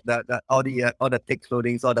especially the all the thick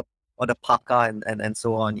clothings, all the parka and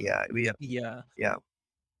so on. Yeah, Yeah. yeah.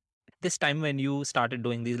 This time when you started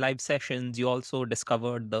doing these live sessions, you also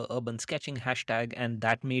discovered the urban sketching hashtag, and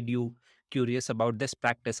that made you curious about this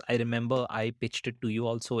practice. I remember I pitched it to you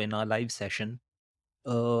also in our live session.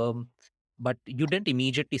 Um, but you didn't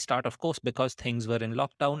immediately start, of course, because things were in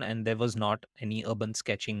lockdown and there was not any urban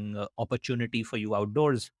sketching opportunity for you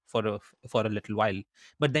outdoors for a little while.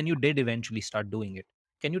 But then you did eventually start doing it.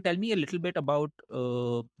 Can you tell me a little bit about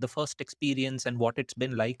the first experience and what it's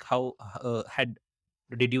been like? How had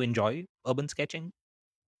did you enjoy urban sketching?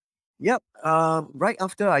 Yep. Right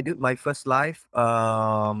after I did my first live,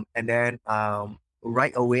 and then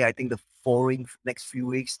right away, I think the following next few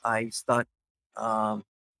weeks, I start um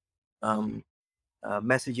um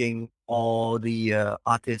messaging all the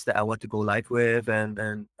artists that I want to go live with, and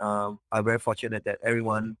I'm very fortunate that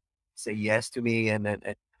everyone say yes to me, and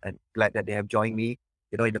glad that they have joined me.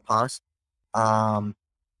 In the past, um,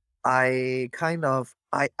 I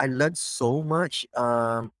learned so much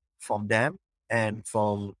from them and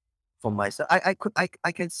from myself.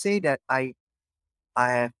 I can say that I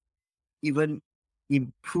have even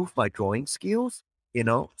improved my drawing skills.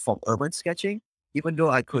 From urban sketching, even though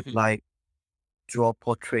I could Mhm, like draw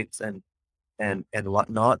portraits and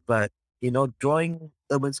whatnot. But drawing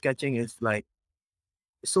urban sketching is like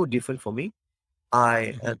so different for me.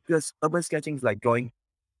 I mhm, because urban sketching is like drawing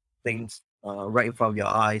things right in front of your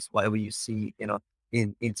eyes, whatever you see,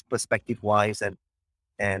 in perspective wise and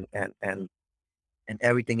and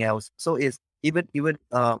everything else. So it's even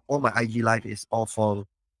all my IG life is all from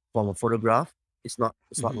a photograph. It's not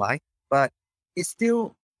mhm. live, but it's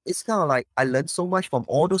still it's kind of like I learned so much from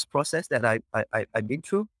all those process that I've been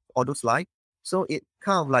through, all those life. So it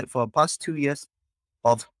kind of like for the past 2 years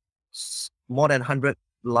of more than 100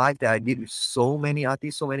 live that I did with so many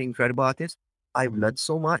artists, so many incredible artists, I've learned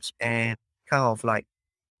so much, and kind of like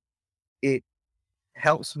it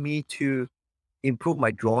helps me to improve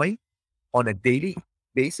my drawing on a daily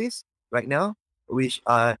basis right now, which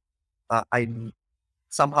I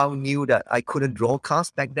somehow knew that I couldn't draw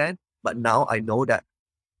cars back then, but now I know that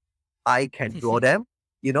I can draw them.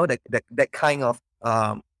 You know, that kind of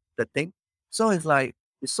the thing. So it's like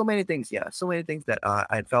there's so many things, yeah, so many things that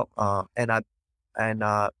I felt and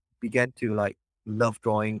began to like love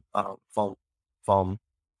drawing from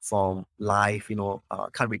from life. You know,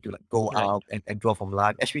 can't wait to like go Right. out and draw from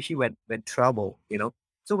life, especially when travel. You know,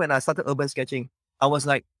 so when I started urban sketching, I was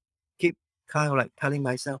like keep kind of like telling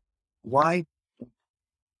myself why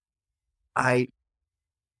I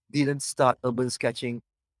didn't start urban sketching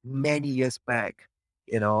many years back,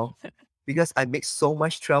 you know, because I make so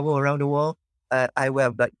much travel around the world. I would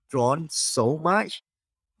have like drawn so much,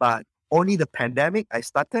 but only the pandemic I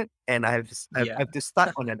started, and I Yeah. have to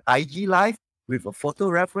start on an IG live with a photo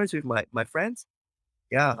reference with my friends.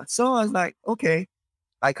 Yeah, so I was like, okay,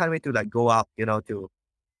 I can't wait to like go out, you know, to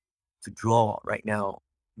draw right now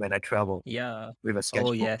when I travel Yeah. with a Oh,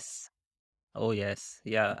 sketchbook. yes. Oh, yes.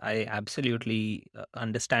 Yeah, I absolutely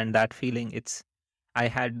understand that feeling. I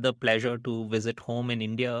had the pleasure to visit home in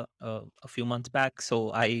India a few months back,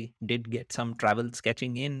 so I did get some travel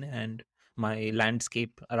sketching in, and my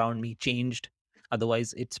landscape around me changed.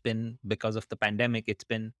 Otherwise, it's been because of the pandemic, it's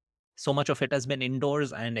been so much of it has been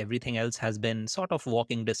indoors, and everything else has been sort of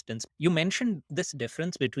walking distance. You mentioned this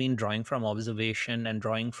difference between drawing from observation and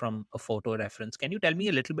drawing from a photo reference. Can you tell me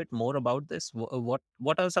a little bit more about this? What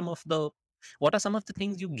are some of the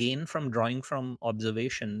things you gain from drawing from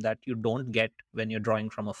observation that you don't get when you're drawing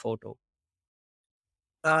from a photo?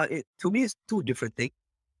 It to me it's two different things.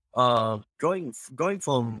 Drawing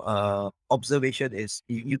from observation is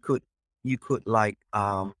you could like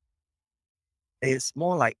it's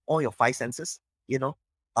more like all your five senses, you know.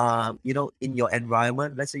 You know, in your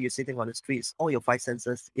environment, let's say you're sitting on the streets, all your five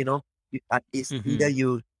senses, you know, it's either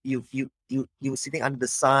Hmm. you sitting under the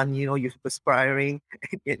sun, you know, you're perspiring,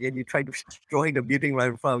 and you try to drawing the building right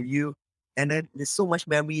in front of you, and then there's so much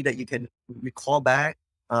memory that you can recall back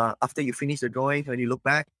after you finish the drawing when you look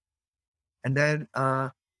back, and then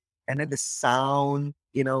the sound,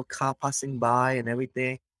 you know, car passing by and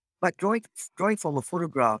everything. But drawing from a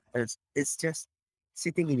photograph is it's just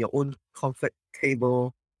sitting in your own comfort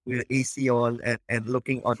table with AC on and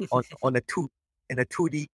looking on a two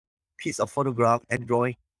D piece of photograph and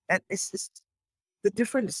drawing. And it's the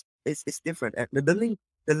difference is different. And the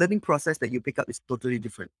learning process that you pick up is totally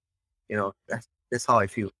different. You know, that's how I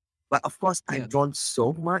feel. But of course, Yeah. I've drawn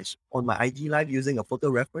so much on my IG live using a photo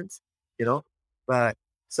reference, you know. But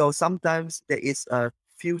so sometimes there is a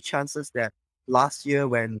few chances that last year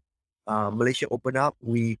when Malaysia opened up,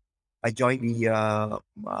 I joined the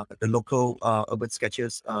local urban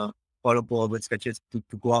sketchers, Kuala Lumpur urban sketchers to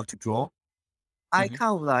go out to draw. I Hmm.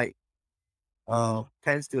 kind of like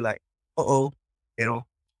tends to like, oh, you know,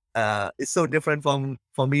 it's so different from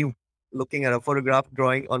me looking at a photograph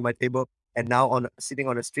drawing on my table and now on sitting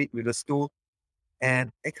on the street with a stool,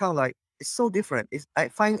 and it kind of like it's so different. It's I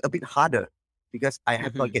find it a bit harder because I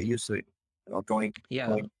have not Hmm. get used to it, you know, Yeah.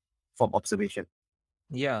 drawing from observation.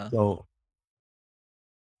 Yeah. So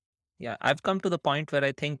Yeah, I've come to the point where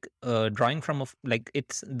I think drawing from like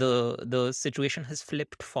it's the situation has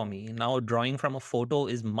flipped for me. Now drawing from a photo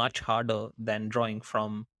is much harder than drawing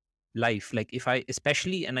from life. Like if I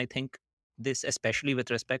especially, and I think this especially with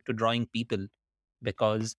respect to drawing people,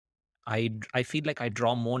 because I feel like I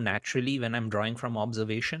draw more naturally when I'm drawing from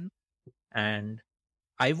observation, and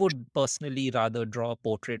I would personally rather draw a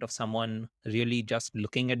portrait of someone really just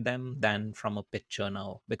looking at them than from a picture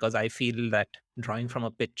now, because I feel that drawing from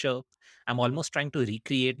a picture, I'm almost trying to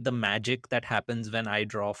recreate the magic that happens when I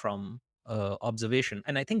draw from observation.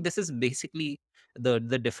 And I think this is basically the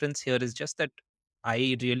difference here is just that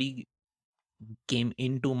I really came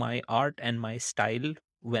into my art and my style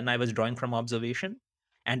when I was drawing from observation.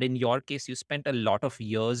 And in your case, you spent a lot of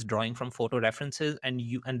years drawing from photo references, and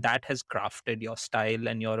that has crafted your style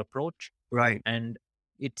and your approach. right, And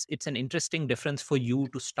it's an interesting difference for you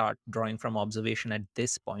to start drawing from observation at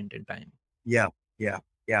this point in time. yeah, yeah,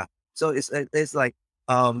 yeah. So it's like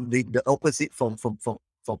the opposite from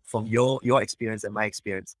your experience and my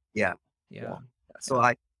experience. Yeah, yeah. Yeah. So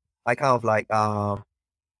Yeah. I kind of like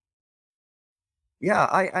yeah,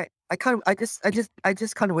 I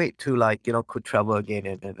just can't wait to like, you know, could travel again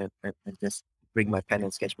and just bring my pen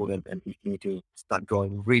and sketchbook and need to start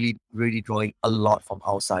drawing, really, really drawing a lot from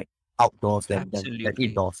outside, outdoors than Absolutely.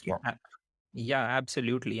 indoors. Yeah. Yeah,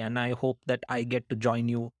 absolutely. And I hope that I get to join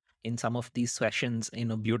you in some of these sessions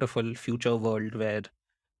in a beautiful future world where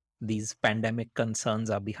these pandemic concerns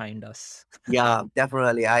are behind us. Yeah,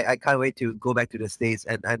 definitely. I can't wait to go back to the States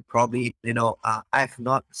and probably, I've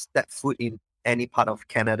not stepped foot in any part of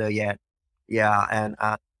Canada yet. Yeah, and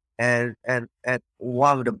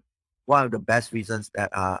one of the best reasons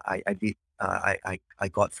that I did I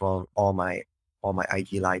got from all my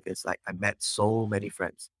IG life is like I met so many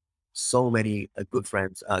friends, so many good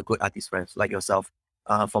friends, good artist friends like yourself,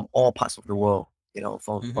 from all parts of the world,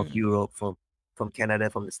 from Hmm. Europe, from Canada,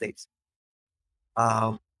 from the States.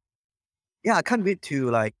 Um, yeah, I can't wait to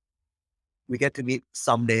like we get to meet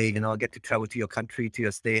someday, get to travel to your country, to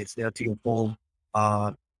your states, to your home,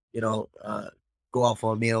 uh, you know, uh, go out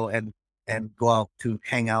for a meal and go out to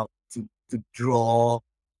hang out, to draw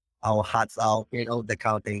our hearts out, that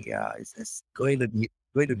kind of thing. Yeah, it's going to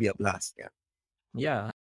be a blast. Yeah.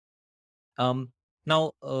 Yeah. Um,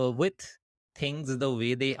 Now, with things the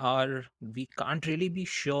way they are, we can't really be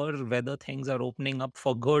sure whether things are opening up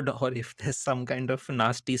for good or if there's some kind of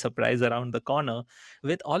nasty surprise around the corner.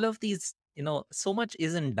 With all of these, so much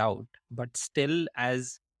is in doubt, but still,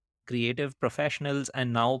 as creative professionals,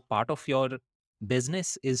 and now part of your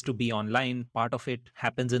business is to be online, part of it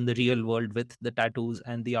happens in the real world with the tattoos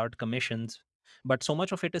and the art commissions. But so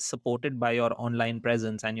much of it is supported by your online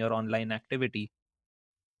presence and your online activity.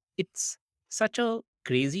 It's such a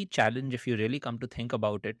crazy challenge if you really come to think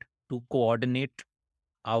about it, to coordinate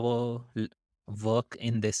our work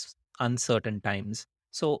in this uncertain times.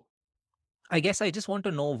 So I guess I just want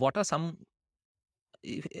to know, what are some,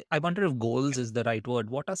 I wonder if goals is the right word,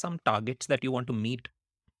 what are some targets that you want to meet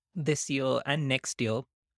this year and next year,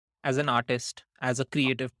 as an artist, as a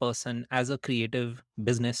creative person, as a creative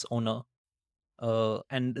business owner,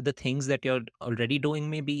 and the things that you're already doing,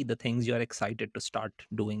 maybe the things you're excited to start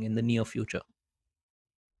doing in the near future.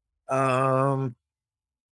 Um.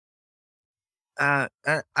 I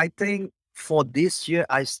think for this year,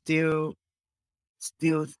 I still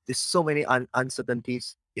there's so many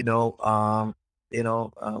uncertainties. You know.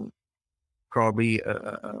 Probably.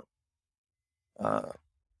 Uh,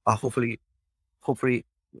 hopefully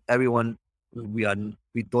everyone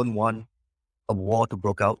we don't want a war to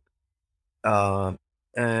break out. um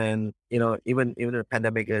and even the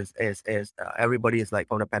pandemic is everybody is like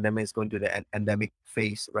from the pandemic is going to the endemic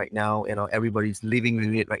phase right now. Everybody's living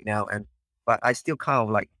with it right now, and but I still kind of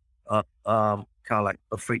like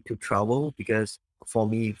afraid to travel, because for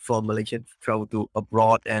me, for Malaysian to travel to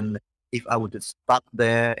abroad, and if I would just stuck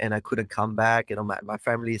there and I couldn't come back, my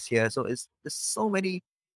family is here, so it's there's so many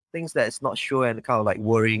things that it's not sure and kind of like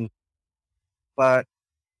worrying. But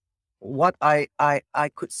what I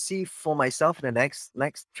could see for myself in the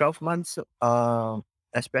next 12 months,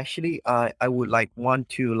 especially I would like want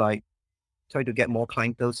to like try to get more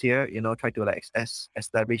clientels here, try to like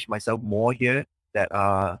establish myself more here, that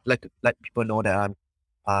let people know that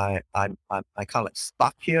I kind of like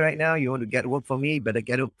stuck here right now. You want to get work for me, better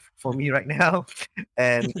get it for me right now.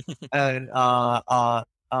 and and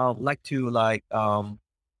like to like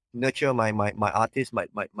nurture my artists,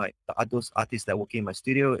 those artists that work in my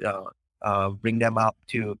studio, bring them up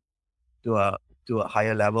to a to a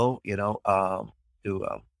higher level,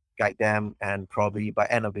 to guide them, and probably by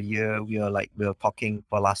end of the year, we are talking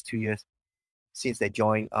for the last 2 years since they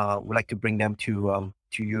joined. We'd like to bring them to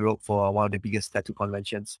Europe for one of the biggest tattoo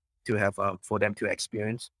conventions, to have for them to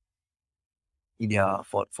experience in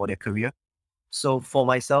for their career. So for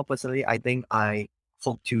myself personally, I think I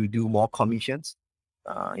hope to do more commissions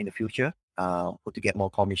in the future. Hope to get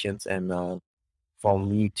more commissions, and for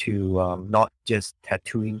me to not just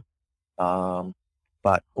tattooing, um,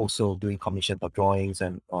 but also doing commissions of drawings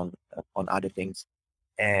and on other things.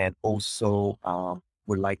 And also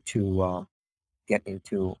would like to get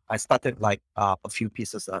into. I started like a few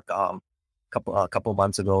pieces couple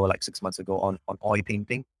months ago, like 6 months ago, on oil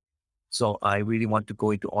painting. So I really want to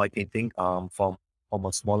go into oil painting, from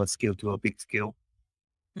a smaller scale to a big scale.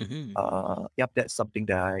 Hmm. Yep, that's something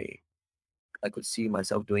that I could see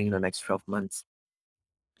myself doing in the next 12 months.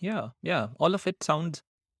 Yeah, yeah. All of it sounds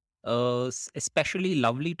especially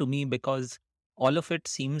lovely to me, because all of it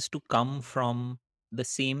seems to come from the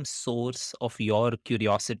same source of your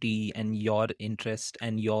curiosity and your interest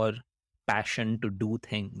and your passion to do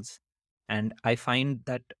things. And I find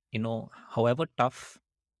that, however tough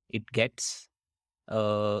it gets,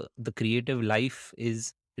 the creative life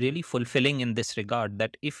is really fulfilling in this regard,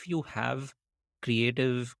 that if you have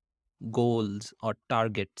creative goals or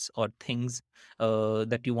targets or things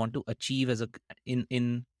that you want to achieve as a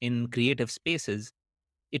in creative spaces,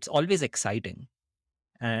 it's always exciting.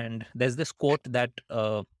 And there's this quote that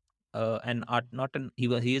an art not an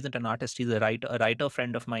he isn't an artist, he's a writer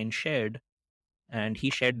friend of mine shared, and he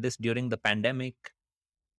shared this during the pandemic,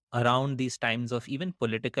 around these times of even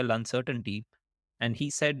political uncertainty. And he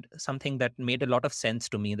said something that made a lot of sense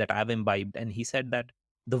to me, that I've imbibed. And he said that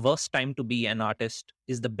the worst time to be an artist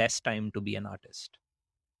is the best time to be an artist.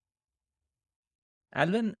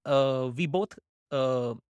 Alvin, we both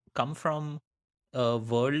uh, come from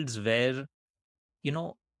worlds where, you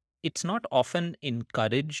know, it's not often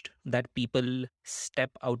encouraged that people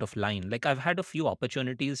step out of line. Like, I've had a few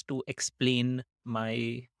opportunities to explain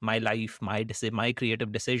my life, my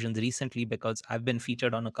creative decisions recently, because I've been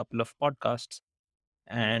featured on a couple of podcasts,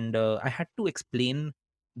 and I had to explain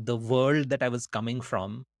the world that I was coming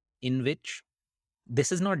from, in which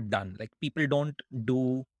this is not done. Like, people don't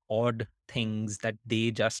do odd things that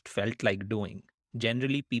they just felt like doing.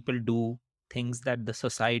 Generally, people do things that the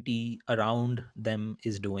society around them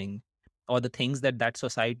is doing, or the things that that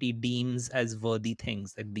society deems as worthy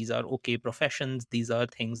things, that these are okay professions, these are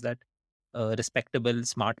things that respectable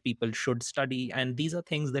smart people should study, and these are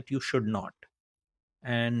things that you should not,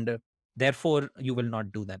 and therefore you will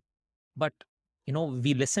not do them. But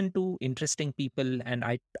we listen to interesting people, and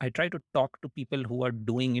I try to talk to people who are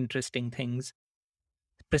doing interesting things,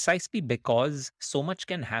 precisely because so much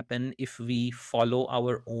can happen if we follow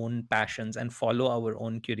our own passions and follow our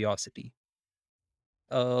own curiosity.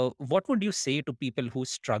 What would you say to people who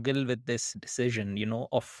struggle with this decision,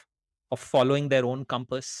 of following their own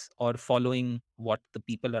compass or following what the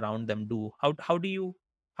people around them do? How do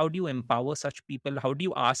you empower such people? How do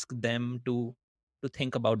you ask them to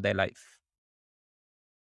think about their life?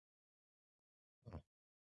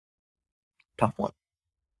 Tough one.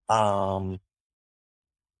 Um,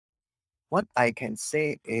 what I can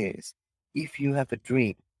say is, if you have a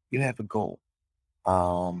dream, you have a goal.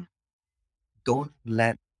 Um, don't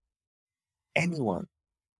let anyone,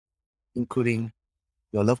 including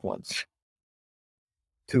your loved ones,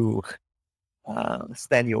 to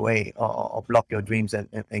stand your way, or block your dreams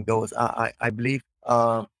and goals. I believe,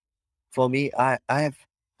 for me, I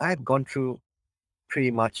have gone through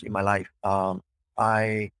pretty much in my life.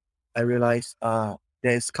 I I realized,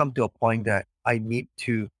 there's come to a point that I need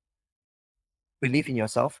to believe in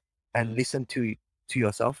yourself and listen to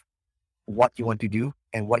yourself, what you want to do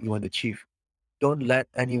and what you want to achieve. Don't let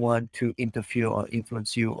anyone to interfere or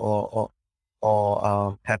influence you, or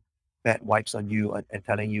have bad vibes on you, and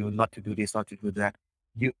telling you not to do this, not to do that.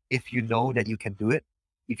 If you know that you can do it,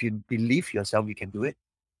 if you believe yourself you can do it,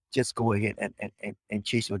 just go ahead and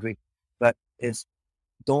chase your dream. But it's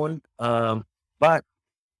don't but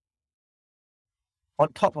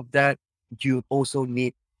on top of that, you also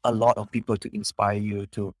need a lot of people to inspire you,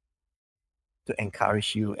 to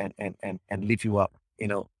encourage you, and lift you up,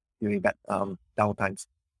 during that down times.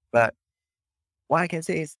 But what I can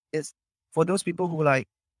say is for those people who like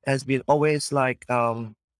has been always like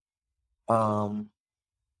um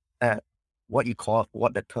at what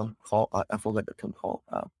the term called, I forgot the term called,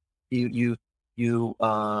 you you you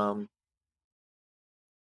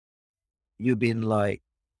you've been like,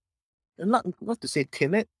 not to say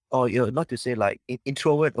timid, or not to say like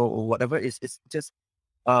introvert, or whatever. It's just,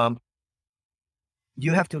 um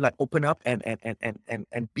you have to like open up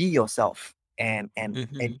and be yourself, and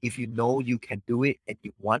Hmm. if you know you can do it and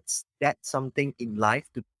you want that something in life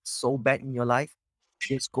to so bad in your life,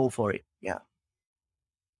 just go for it. Yeah.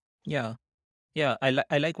 Yeah. Yeah,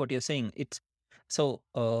 I like what you're saying. It's so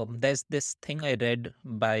there's this thing I read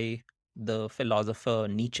by the philosopher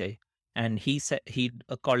Nietzsche, and he said he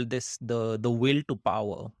called this the will to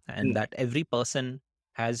power, and Mm, that every person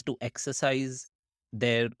has to exercise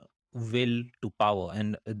their will to power.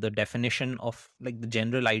 And the definition of, like, the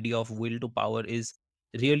general idea of will to power is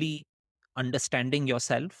really understanding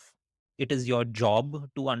yourself. It is your job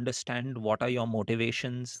to understand what are your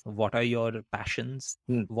motivations, what are your passions,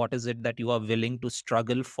 mm, what is it that you are willing to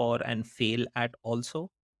struggle for and fail at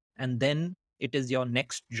also. And then it is your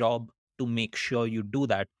next job to make sure you do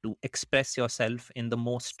that, to express yourself in the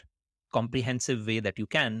most comprehensive way that you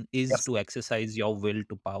can, is yes. to exercise your will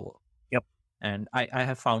to power. Yep. And I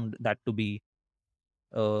have found that to be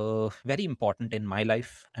very important in my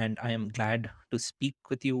life. And I am glad to speak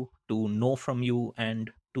with you, to know from you,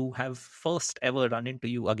 and to have first ever run into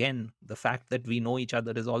you again. The fact that we know each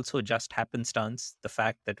other is also just happenstance. The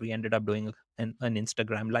fact that we ended up doing an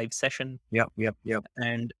Instagram live session, Yep. Yep. Yep.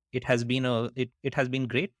 and it has been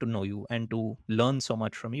great to know you and to learn so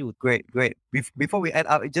much from you. Great, great. Before we add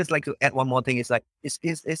up, I'd just like to add one more thing. It's like, it's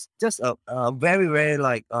just a very, very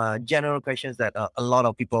like general questions that a lot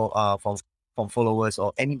of people, from followers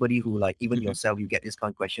or anybody who like, even Hmm. yourself, you get this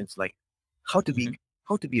kind of questions like, how to be Hmm.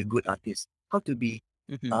 how to be a good artist, how to be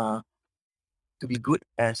Hmm. uh, to be good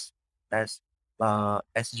as as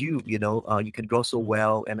you, you can draw so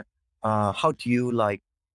well, and how do you like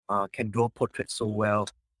can draw portraits so well?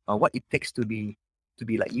 What it takes to be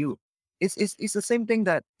like you? It's the same thing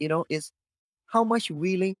that is how much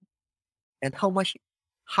willing and how much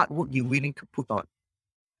hard work you're willing to put on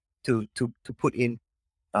to put in.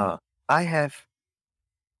 I have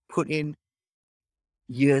put in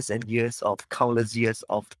years and years of countless years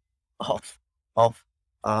of of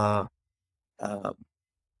uh,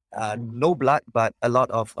 uh, no blood, but a lot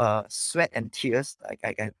of sweat and tears.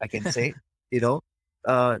 I can say,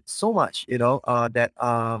 so much, that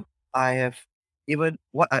I have even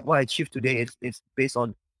what I achieved today is based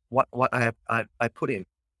on what I put in,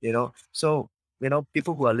 So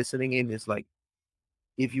people who are listening in is like,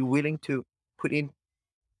 if you're willing to put in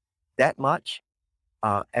that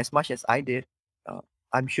as much as I did, uh,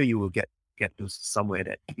 I'm sure you will get to somewhere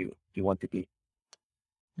that you want to be.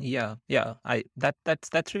 Yeah, yeah.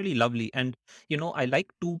 That's really lovely. And I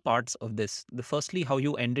like two parts of this. The firstly, how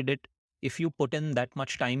you ended it. If you put in that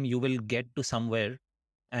much time, you will get to somewhere.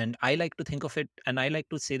 And I like to think of it, and I like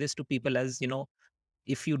to say this to people as,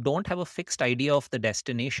 if you don't have a fixed idea of the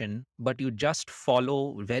destination, but you just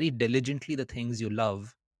follow very diligently the things you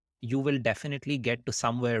love, you will definitely get to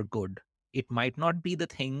somewhere good. It might not be the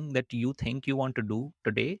thing that you think you want to do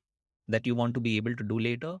today, that you want to be able to do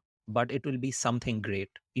later, but it will be something great.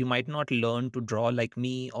 You might not learn to draw like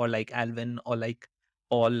me or like Alvin or like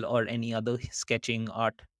Paul or any other sketching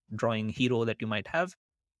art drawing hero that you might have,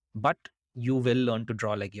 but you will learn to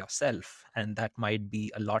draw like yourself, and that might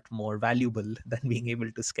be a lot more valuable than being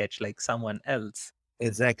able to sketch like someone else.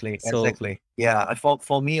 Exactly, So exactly. Yeah,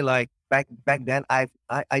 for me, like back then, I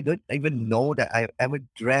don't even know that I ever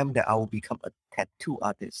dreamt that I will become a tattoo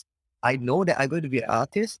artist. I know that I'm going to be an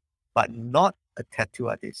artist, but not a tattoo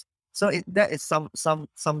artist. So that is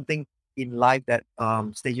something in life, that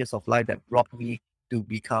stages of life that brought me to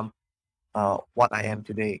become what I am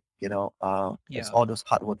today. It's yeah, all those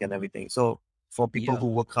hard work and everything. So for people yeah, who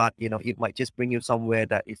work hard, it might just bring you somewhere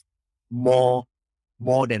that is more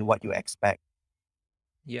more than what you expect.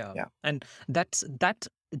 yeah. Yeah. And that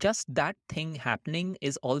just that thing happening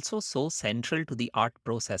is also so central to the art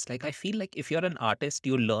process. Like, I feel like if you're an artist,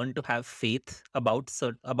 you learn to have faith about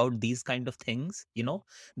about these kind of things,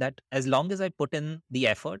 that as long as I put in the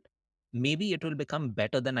effort, maybe it will become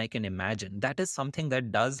better than I can imagine. That is something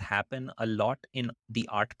that does happen a lot in the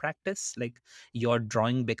art practice. Like, your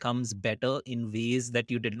drawing becomes better in ways that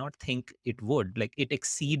you did not think it would. Like, it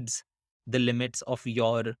exceeds the limits of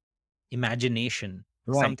your imagination.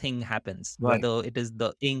 Right. Something happens, Right. whether it is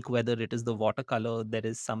the ink, whether it is the watercolor, there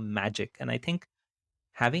is some magic. And I think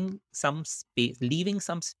having some space, leaving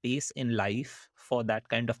some space in life for that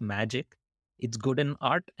kind of magic, it's good in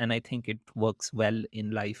art, and I think it works well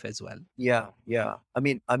in life as well. Yeah. Yeah.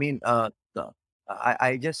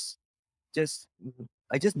 I just,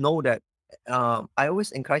 I just know that I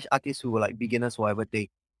always encourage artists who are like beginners, whatever they,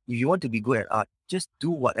 if you want to be good at art, just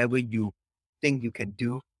do whatever you think you can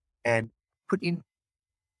do, and put in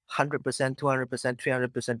 100%, 200%,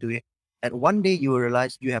 300% to it. And one day you will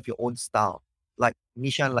realize you have your own style, like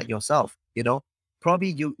Nishan, like Hmm. yourself,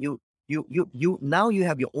 probably now you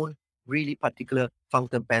have your own really particular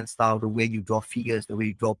fountain pen style, the way you draw figures, the way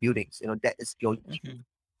you draw buildings, that is your Hmm.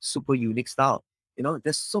 super unique style.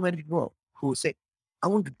 There's so many people who say, I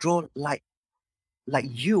want to draw like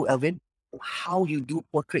you, Alvin, how you do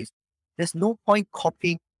portraits. There's no point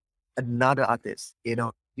copying another artist.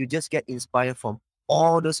 You just get inspired from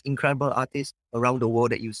all those incredible artists around the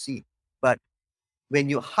world that you see. But when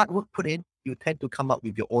your hard work put in, you tend to come up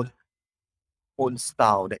with your own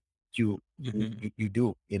style that you Hmm. you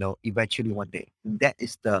do. Eventually one day.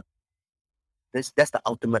 That's the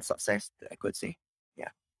ultimate success that I could say. Yeah.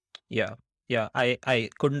 Yeah, yeah, I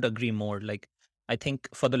couldn't agree more. Like, I think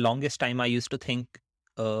for the longest time I used to think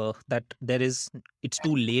that it's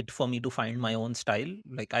too late for me to find my own style.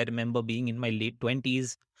 Like, I remember being in my late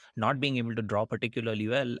 20s, not being able to draw particularly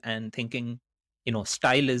well, and thinking,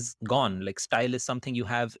 style is gone. Like, style is something you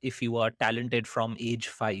have if you are talented from age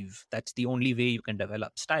 5. That's the only way you can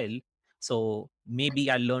develop style. So maybe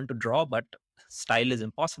I learned to draw, but style is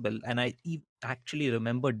impossible. And actually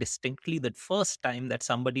remember distinctly that first time that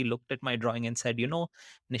somebody looked at my drawing and said,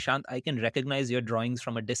 Nishant, I can recognize your drawings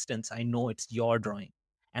from a distance. I know it's your drawing.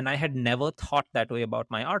 And I had never thought that way about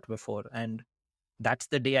my art before. And that's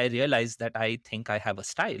the day I realized that I think I have a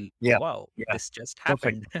style. Yeah. Wow, Yeah. this just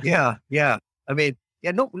Perfect. happened. Yeah. Yeah. I mean,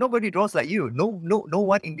 yeah, nobody draws like you. No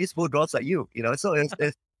one in this world draws like you, So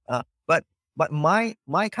but my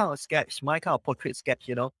kind of sketch, my kind of portrait sketch,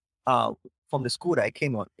 uh, from the school that I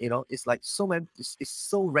came on, it's like so many, it's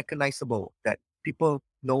so recognizable that people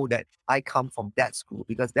know that I come from that school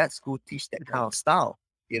because that school teach that kind of Right. style,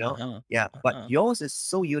 Uh-huh. yeah. But Uh-huh. yours is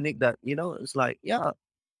so unique that, it's like, yeah,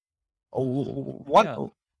 one, Yeah.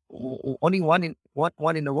 only one in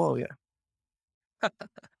the world, yeah.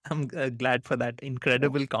 I'm glad for that Yeah.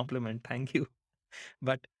 incredible compliment. Thank you.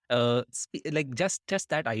 But like just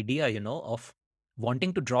that idea, of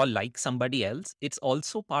wanting to draw like somebody else, it's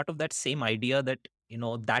also part of that same idea that,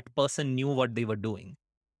 that person knew what they were doing.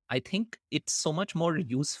 I think it's so much more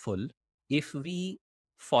useful if we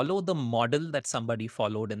follow the model that somebody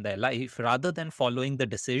followed in their life rather than following the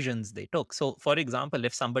decisions they took. So, for example,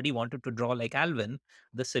 if somebody wanted to draw like Alvin,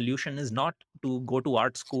 the solution is not to go to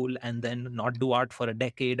art school and then not do art for a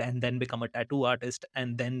decade and then become a tattoo artist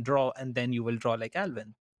and then draw and then you will draw like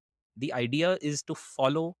Alvin. The idea is to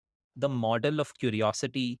follow the model of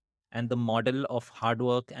curiosity and the model of hard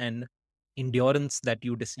work and endurance that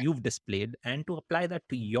you've displayed, and to apply that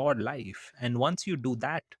to your life. And once you do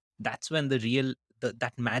that, that's when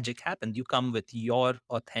that magic happens. You come with your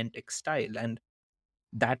authentic style, and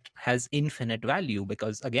that has infinite value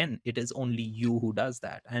because, again, it is only you who does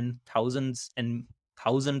that, and thousands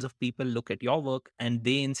of people look at your work and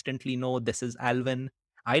they instantly know this is Alvin.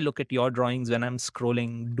 I look at your drawings when I'm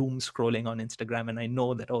doom scrolling on Instagram, and I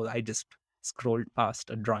know that, oh, I just scrolled past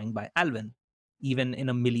a drawing by Alvin. Even in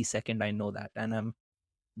a millisecond, I know that, and I'm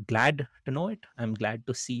glad to know it. I'm glad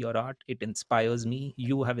to see your art. It inspires me.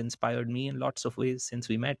 You have inspired me in lots of ways since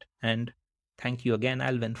we met. And thank you again,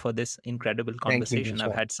 Alvin, for this incredible Thank you, conversation. I've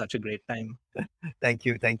Nisha. had such a great time.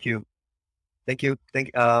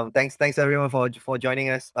 Thanks everyone for joining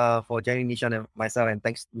us, for joining Nishan and myself, and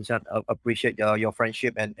thanks Nishan. Appreciate your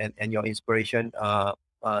friendship and your inspiration.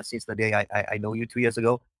 Since the day I know you 2 years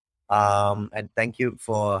ago. And thank you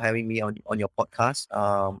for having me on your podcast.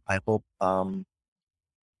 I hope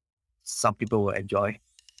some people will enjoy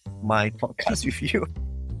my podcast with you.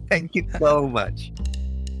 Thank you so much.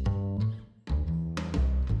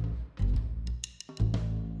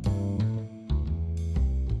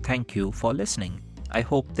 Thank you for listening. I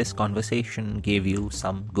hope this conversation gave you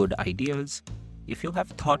some good ideas. If you have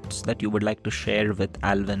thoughts that you would like to share with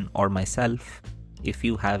Alvin or myself, if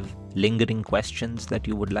you have lingering questions that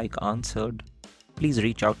you would like answered, please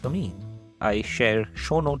reach out to me. I share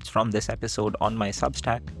show notes from this episode on my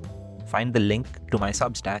Substack. Find the link to my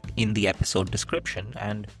Substack in the episode description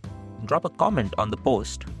and drop a comment on the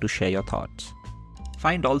post to share your thoughts.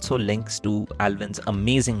 Find also links to Alvin's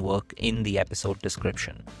amazing work in the episode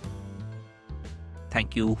description.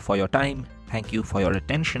 Thank you for your time, thank you for your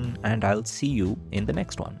attention, and I'll see you in the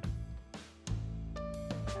next one.